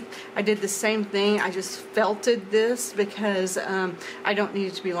underneath I did the same thing. I just felted this because I don't need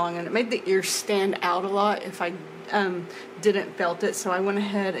it to be long, and it made the ears stand out a lot if I didn't felt it. So I went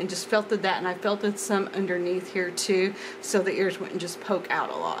ahead and just felted that, and I felted some underneath here too, so the ears wouldn't just poke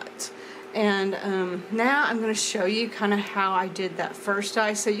out a lot. And now I'm going to show you kind of how I did that first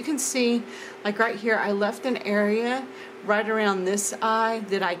eye. So you can see, like right here, I left an area right around this eye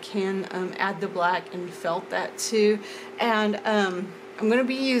that I can add the black and felt that too. And I'm going to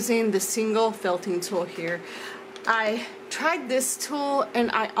be using the single felting tool here. I tried this tool and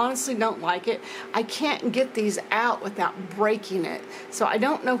I honestly don't like it. I can't get these out without breaking it. So I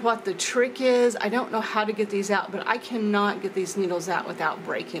don't know what the trick is. I don't know how to get these out, but I cannot get these needles out without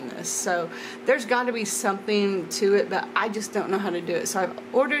breaking this. So there's got to be something to it, but I just don't know how to do it. So I've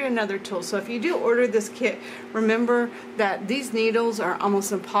ordered another tool. So if you do order this kit, remember that these needles are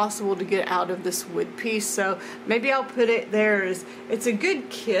almost impossible to get out of this wood piece. So maybe I'll put it there as it's a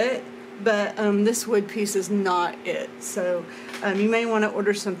good kit, but this wood piece is not it. So you may want to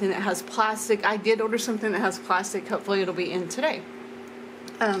order something that has plastic. I did order something that has plastic. Hopefully it'll be in today.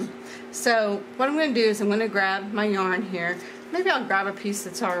 So what I'm going to do is I'm going to grab my yarn here. Maybe I'll grab a piece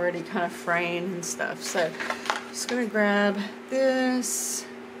that's already kind of frayed and stuff. So I'm just going to grab this,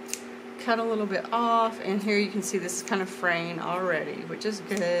 cut a little bit off, and here you can see this is kind of fraying already, which is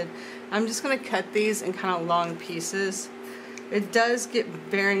good. I'm just going to cut these in kind of long pieces. It does get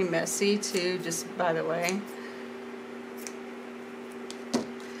very messy too, just by the way.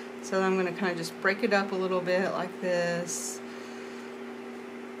 So I'm going to kind of just break it up a little bit like this.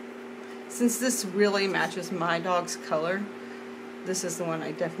 Since this really matches my dog's color, this is the one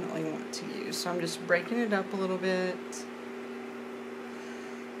I definitely want to use. So I'm just breaking it up a little bit.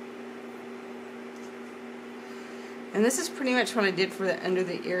 And this is pretty much what I did for the under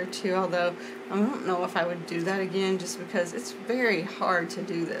the ear too, although I don't know if I would do that again just because it's very hard to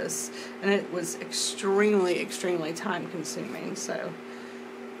do this. And it was extremely, extremely time consuming. So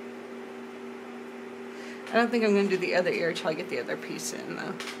I don't think I'm going to do the other ear until I get the other piece in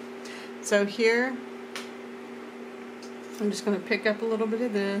though. So here, I'm just going to pick up a little bit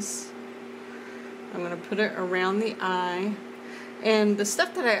of this. I'm going to put it around the eye. And the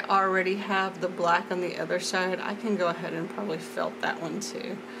stuff that I already have, the black on the other side, I can go ahead and probably felt that one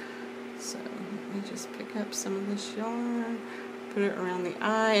too. So let me just pick up some of this yarn, put it around the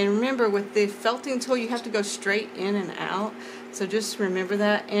eye. And remember, with the felting tool, you have to go straight in and out. So just remember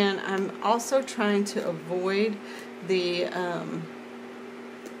that. And I'm also trying to avoid the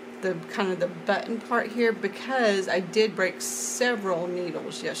kind of the button part here because I did break several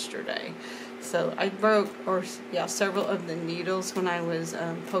needles yesterday. So I broke, several of the needles when I was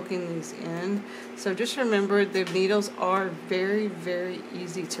poking these in. So just remember, the needles are very, very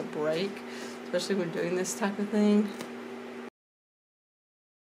easy to break, especially when doing this type of thing.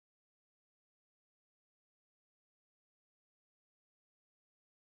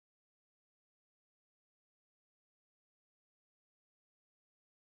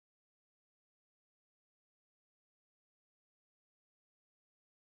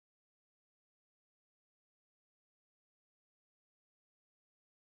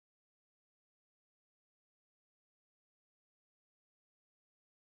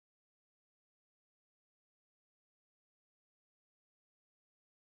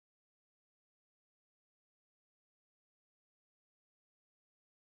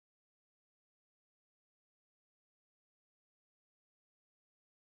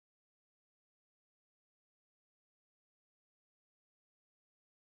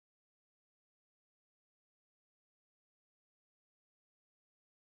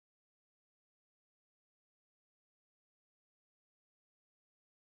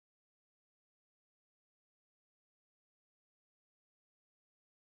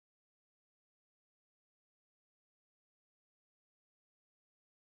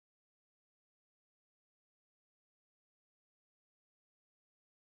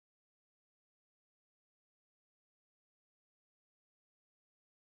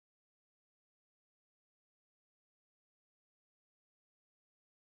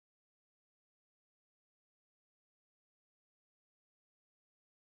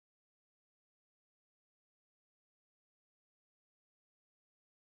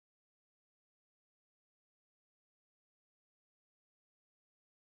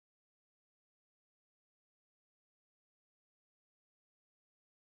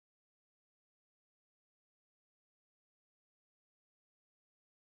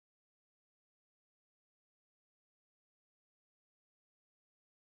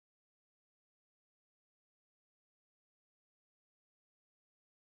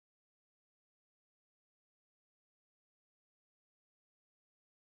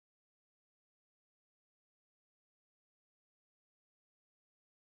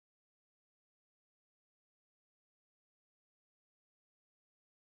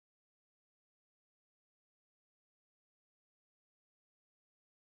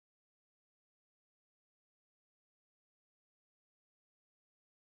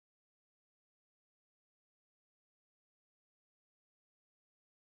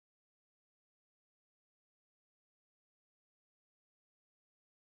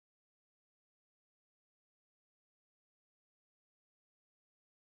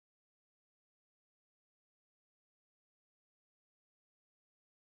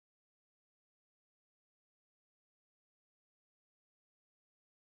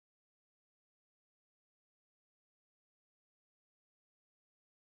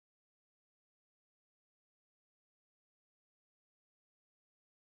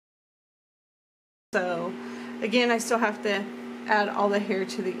 So again, I still have to add all the hair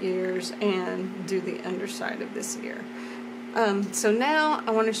to the ears and do the underside of this ear. So now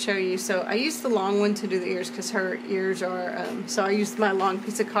I want to show you, so I used the long one to do the ears because her ears are, so I used my long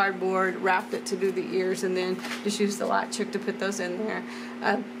piece of cardboard, wrapped it to do the ears, and then just used the latch hook to put those in there.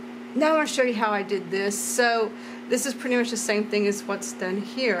 Now I want to show you how I did this. So this is pretty much the same thing as what's done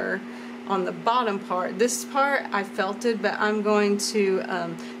here on the bottom part. This part I felted, but I'm going to,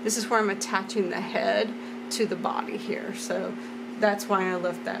 this is where I'm attaching the head to the body here. So that's why I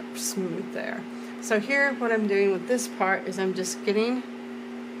left that smooth there. So here what I'm doing with this part is I'm just getting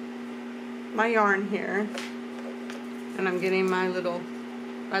my yarn here, and I'm getting my little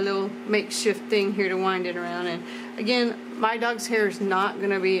my little makeshift thing here to wind it around. And again, my dog's hair is not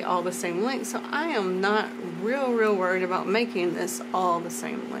going to be all the same length, so I am not real worried about making this all the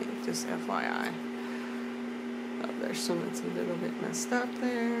same length, just FYI. Oh, there's some that's a little bit messed up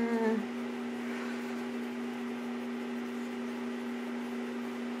there.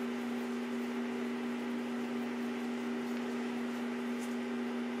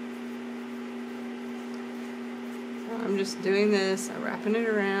 I'm just doing this, I'm wrapping it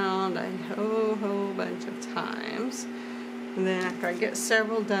around a whole bunch of times. And then after I get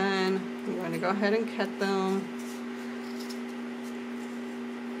several done, I'm going to go ahead and cut them.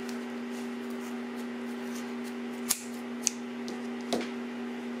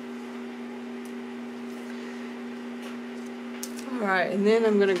 Alright, and then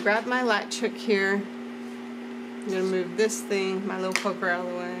I'm going to grab my latch hook here. I'm going to move this thing, my little poker, out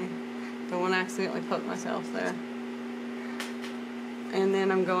of the way. Don't want to accidentally poke myself there. And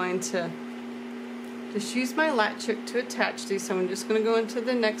then I'm going to just use my latch hook to attach these. So I'm just going to go into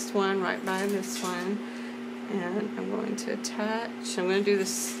the next one right by this one. And I'm going to attach. I'm going to do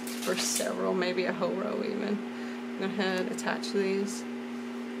this for several, maybe a whole row even. Go ahead, attach these.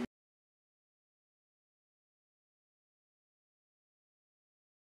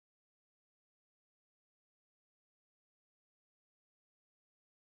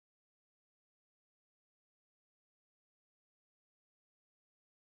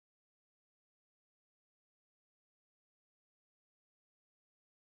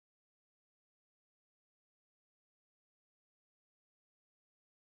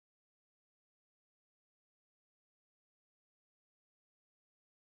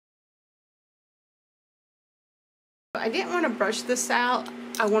 I didn't want to brush this out.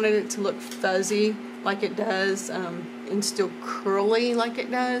 I wanted it to look fuzzy like it does and still curly like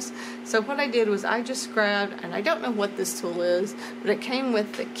it does. So what I did was I just grabbed, and I don't know what this tool is, but it came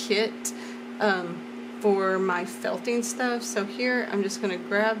with the kit for my felting stuff. So here I'm just going to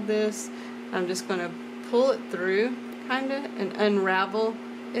grab this. I'm just going to pull it through kind of and unravel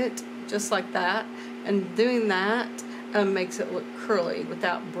it just like that. And doing that makes it look curly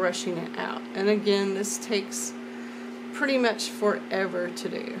without brushing it out. And again, this takes pretty much forever to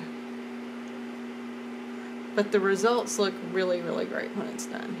do, but the results look really great when it's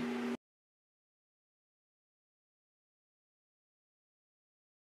done.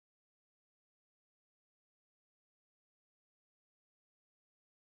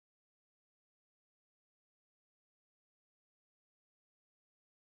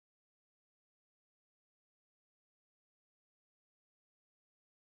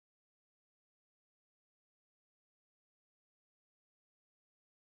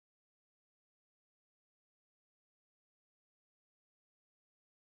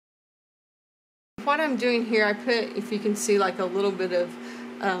 What I'm doing here, I put, if you can see, like a little bit of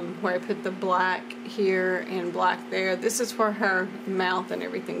where I put the black here and black there. This is where her mouth and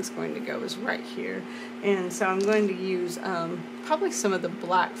everything's going to go, is right here. And so I'm going to use probably some of the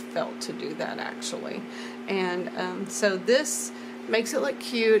black felt to do that actually. And so this makes it look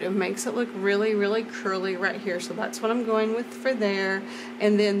cute. It makes it look really curly right here. So that's what I'm going with for there.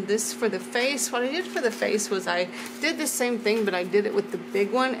 And then this for the face, what I did for the face was I did the same thing, but I did it with the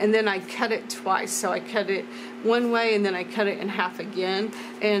big one, and then I cut it twice. So I cut it one way and then I cut it in half again,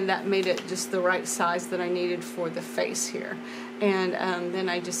 and that made it just the right size that I needed for the face here. And then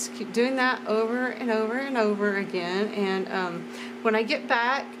I just keep doing that over and over again. And when I get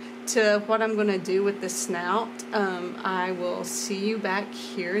back to what I'm going to do with the snout, I will see you back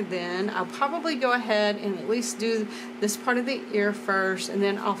here then. I'll probably go ahead and at least do this part of the ear first, and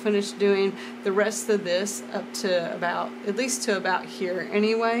then I'll finish doing the rest of this up to about, at least to about here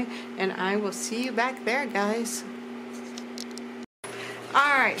anyway, and I will see you back there, guys.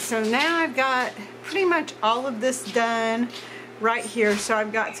 Alright, so now I've got pretty much all of this done right here, so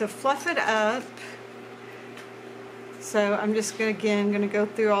I've got to fluff it up. So I'm just going to go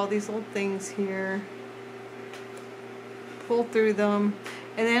through all these little things here, pull through them,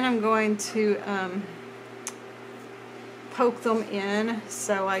 and then I'm going to poke them in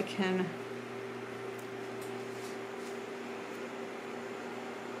so I can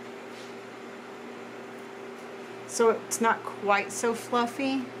so it's not quite so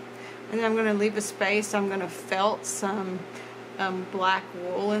fluffy. And then I'm going to leave a space. I'm going to felt some black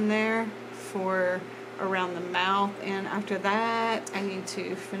wool in there for around the mouth, and after that I need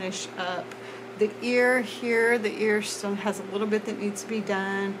to finish up the ear here. The ear still has a little bit that needs to be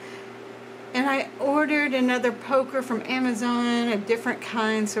done, and I ordered another poker from Amazon, a different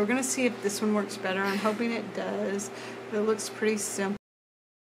kind, so we're going to see if this one works better. I'm hoping it does, but it looks pretty simple.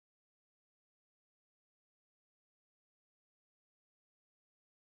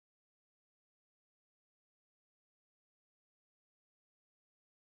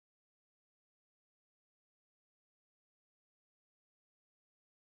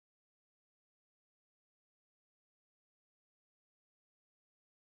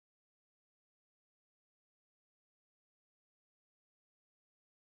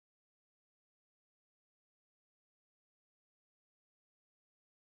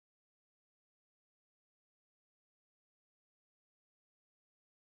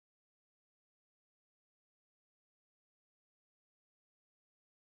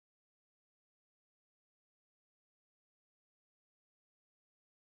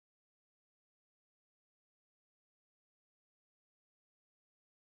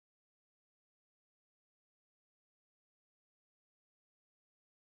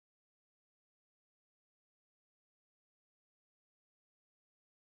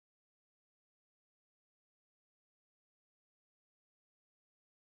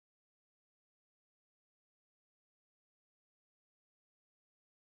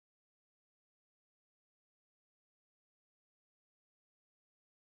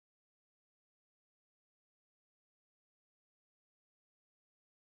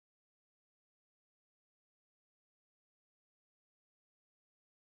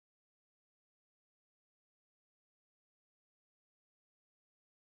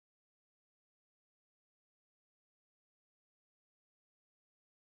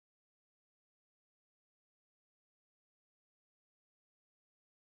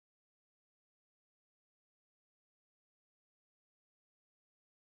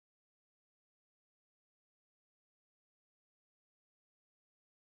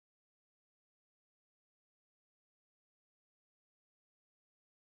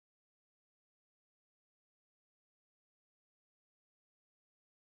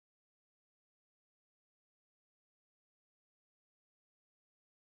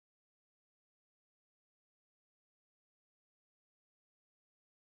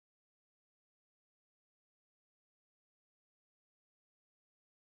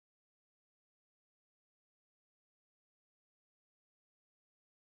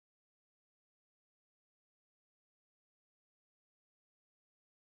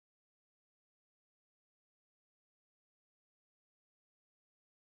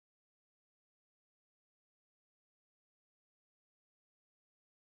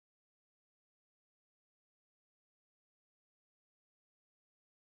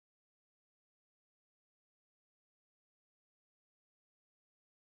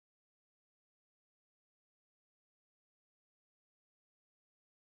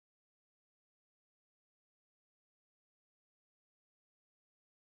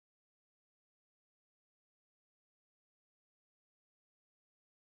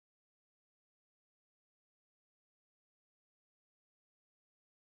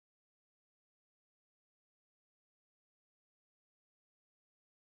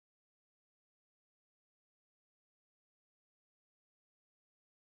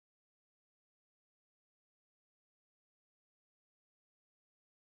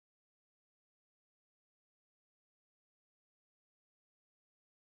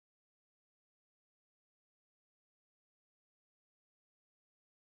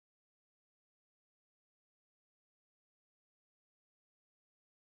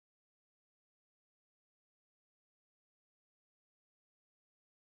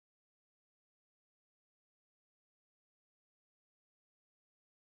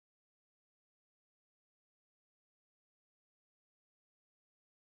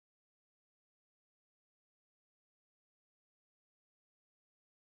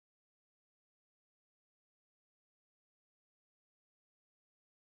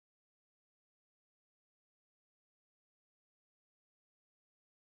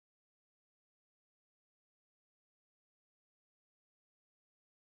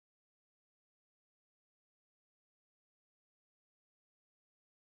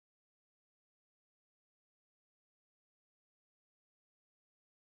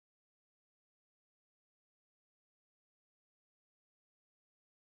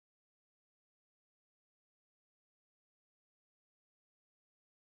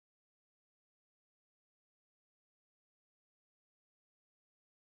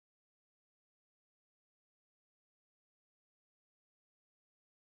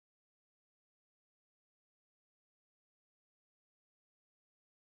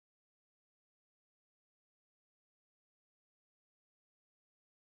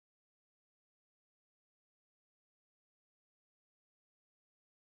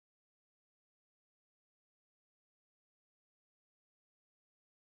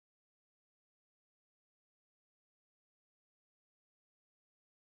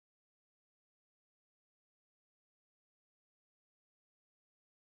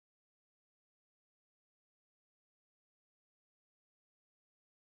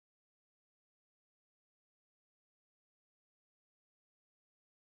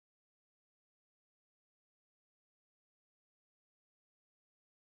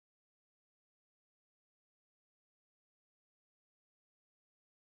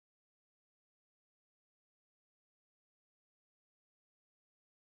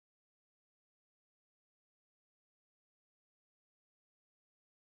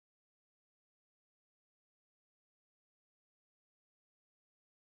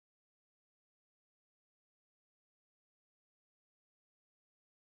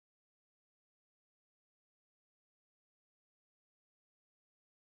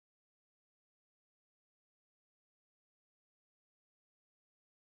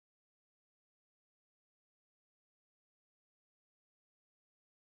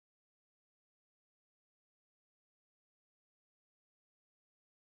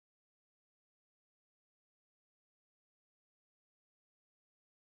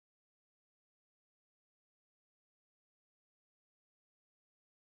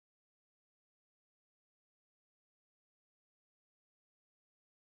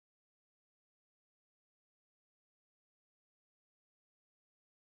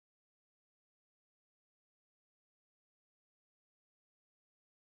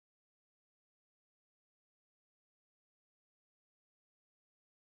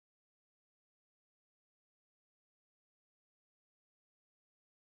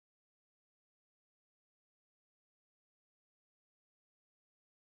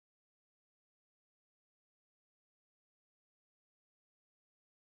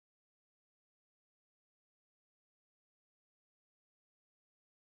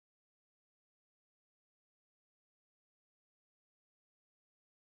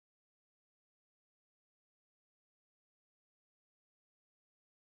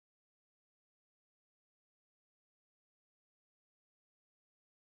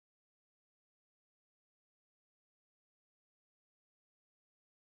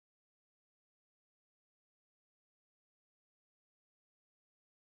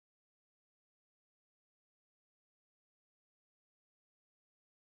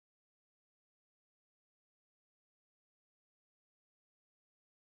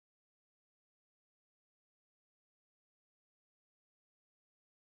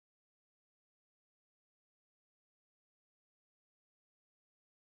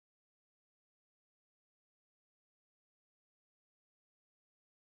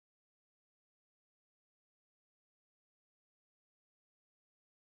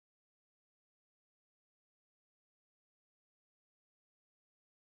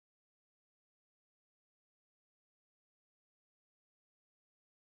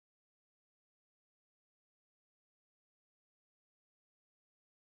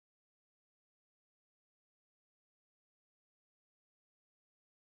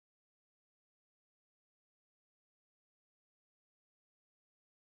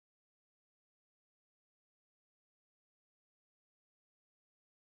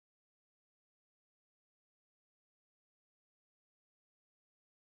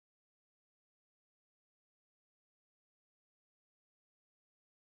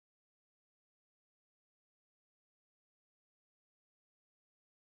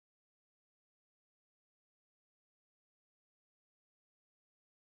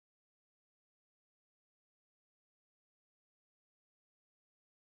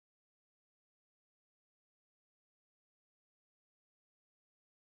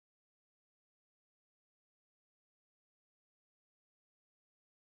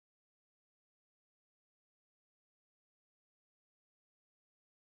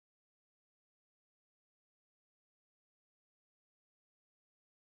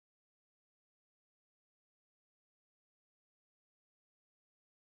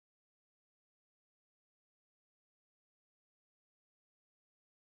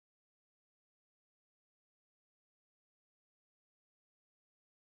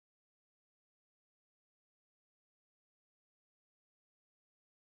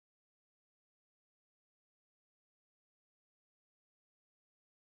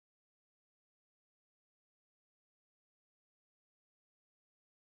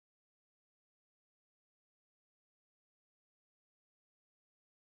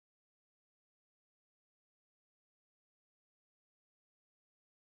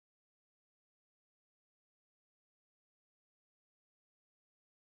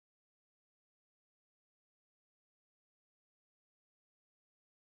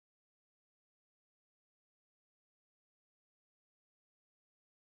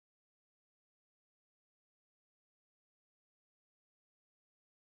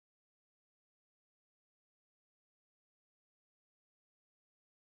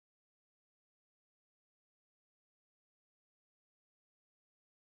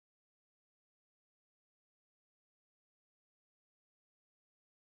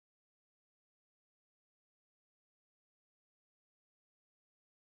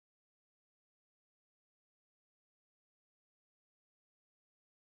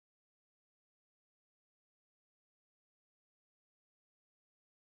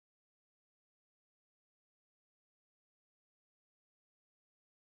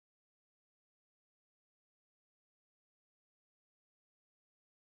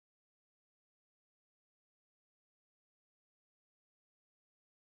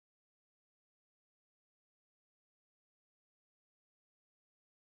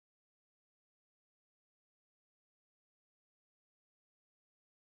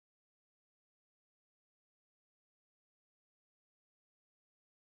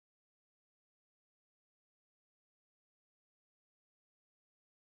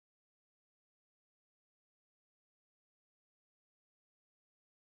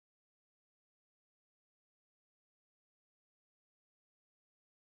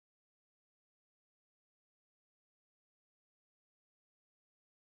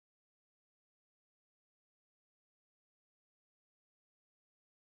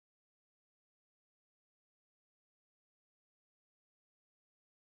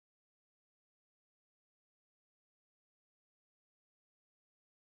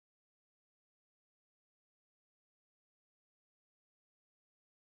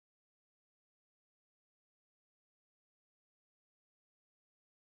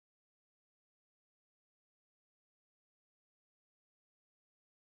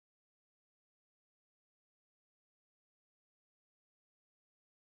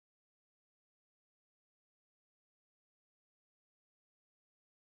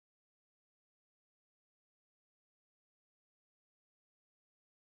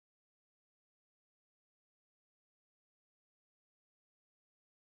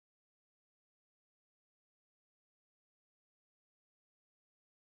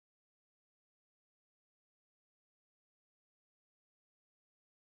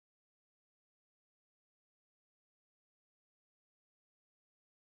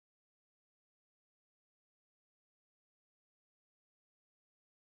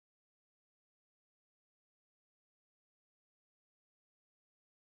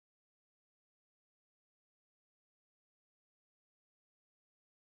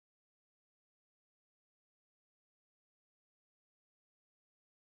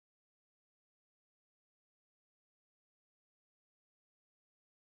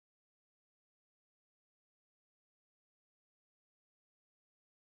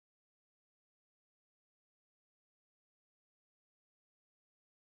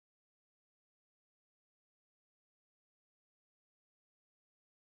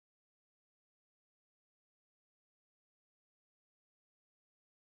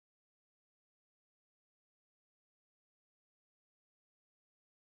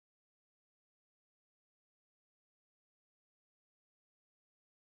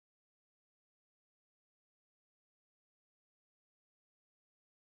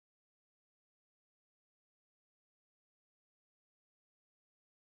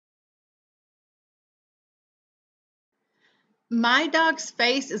 My dog's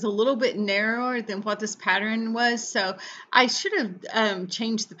face is a little bit narrower than what this pattern was, so I should have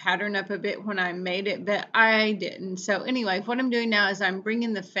changed the pattern up a bit when I made it, but I didn't. So anyway, what I'm doing now is I'm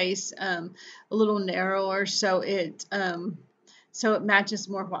bringing the face a little narrower so it matches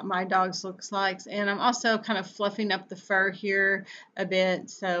more what my dog's looks like. And I'm also kind of fluffing up the fur here a bit,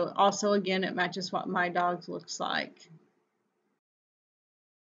 so also again it matches what my dog's looks like.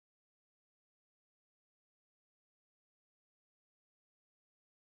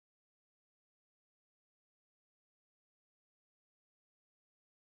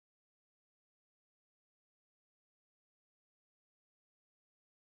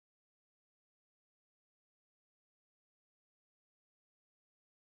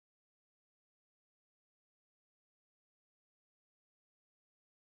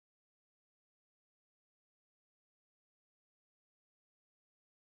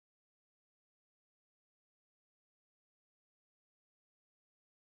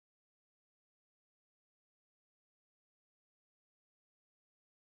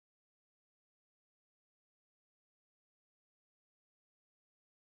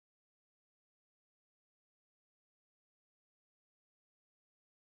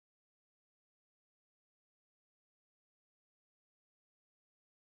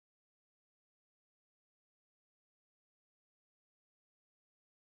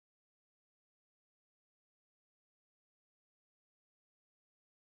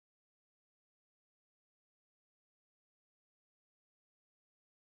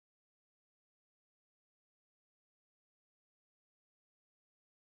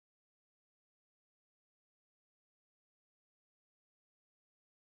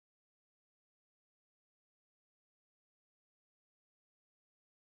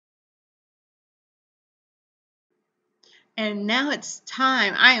 And now it's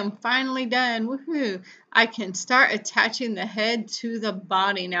time. I am finally done. Woohoo! I can start attaching the head to the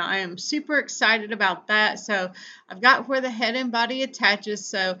body now. I am super excited about that. So I've got where the head and body attaches.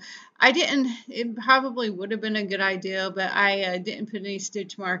 So I didn't, it probably would have been a good idea, but I didn't put any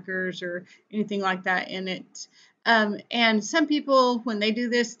stitch markers or anything like that in it. And some people, when they do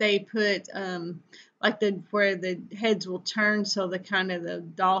this, they put like where the heads will turn, so the kind of the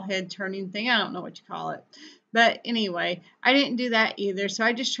doll head turning thing. I don't know what you call it. But anyway, I didn't do that either. So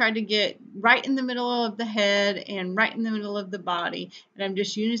I just tried to get right in the middle of the head and right in the middle of the body. And I'm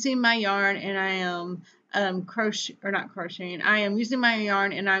just using my yarn, and I am not crocheting. I am using my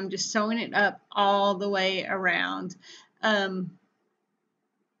yarn, and I'm just sewing it up all the way around.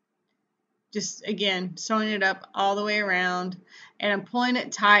 Just again, sewing it up all the way around, and I'm pulling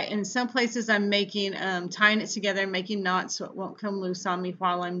it tight. And in some places I'm making, tying it together and making knots so it won't come loose on me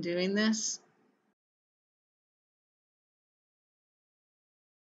while I'm doing this.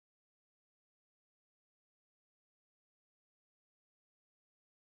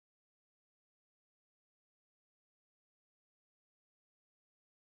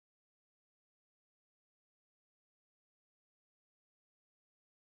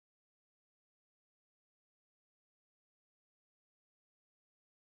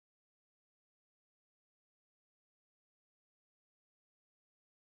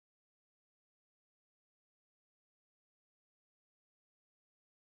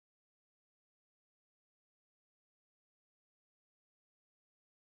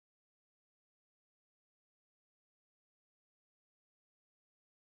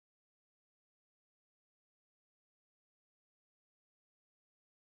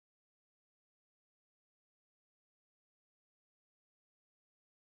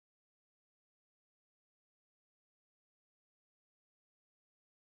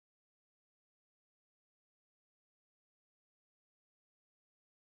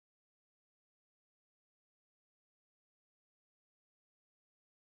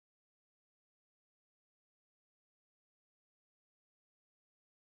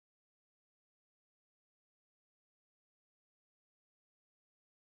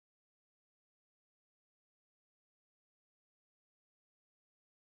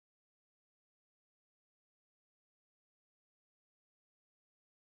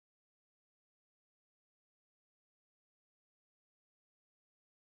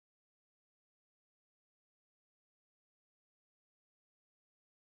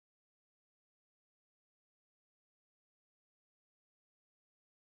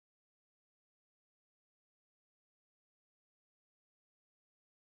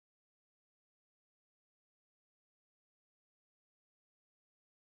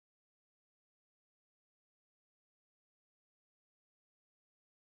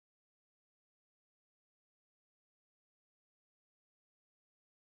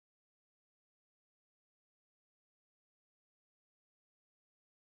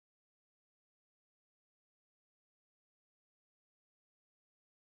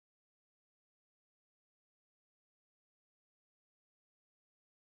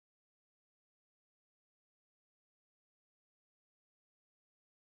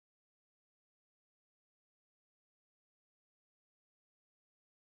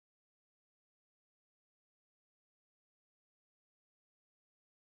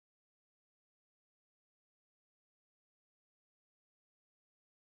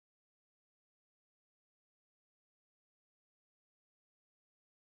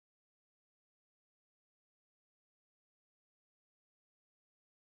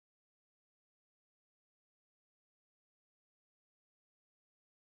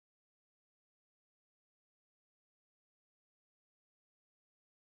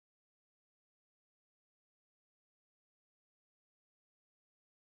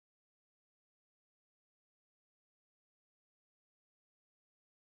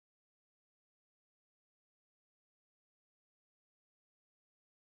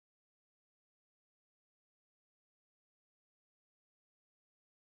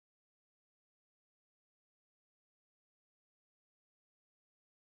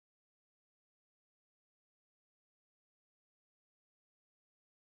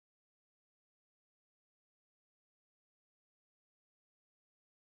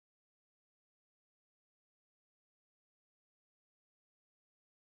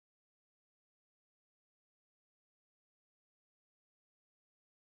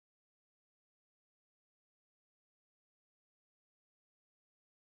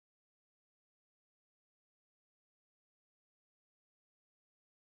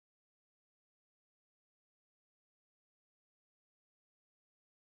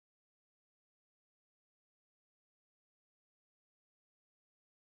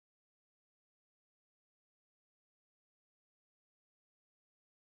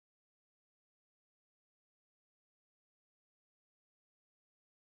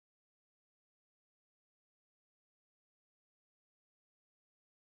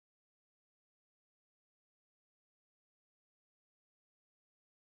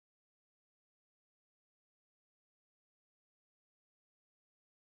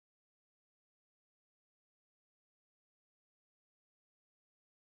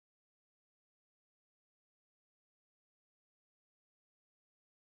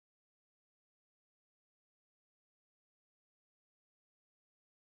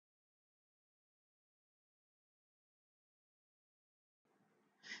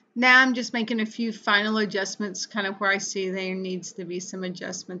 Now I'm just making a few final adjustments, kind of where I see there needs to be some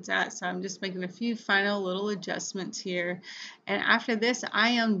adjustments at. So I'm just making a few final little adjustments here. And after this, I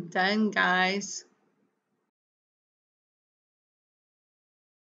am done, guys.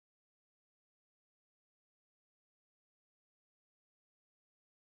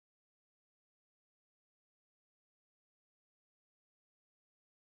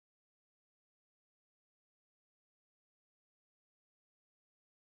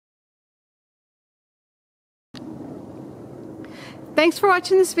 Thanks for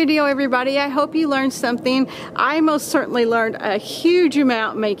watching this video, everybody. I hope you learned something. I most certainly learned a huge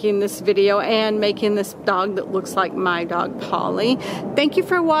amount making this video and making this dog that looks like my dog, Polly. Thank you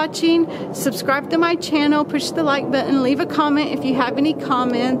for watching. Subscribe to my channel, push the like button, leave a comment if you have any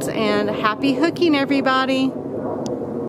comments, and happy hooking, everybody.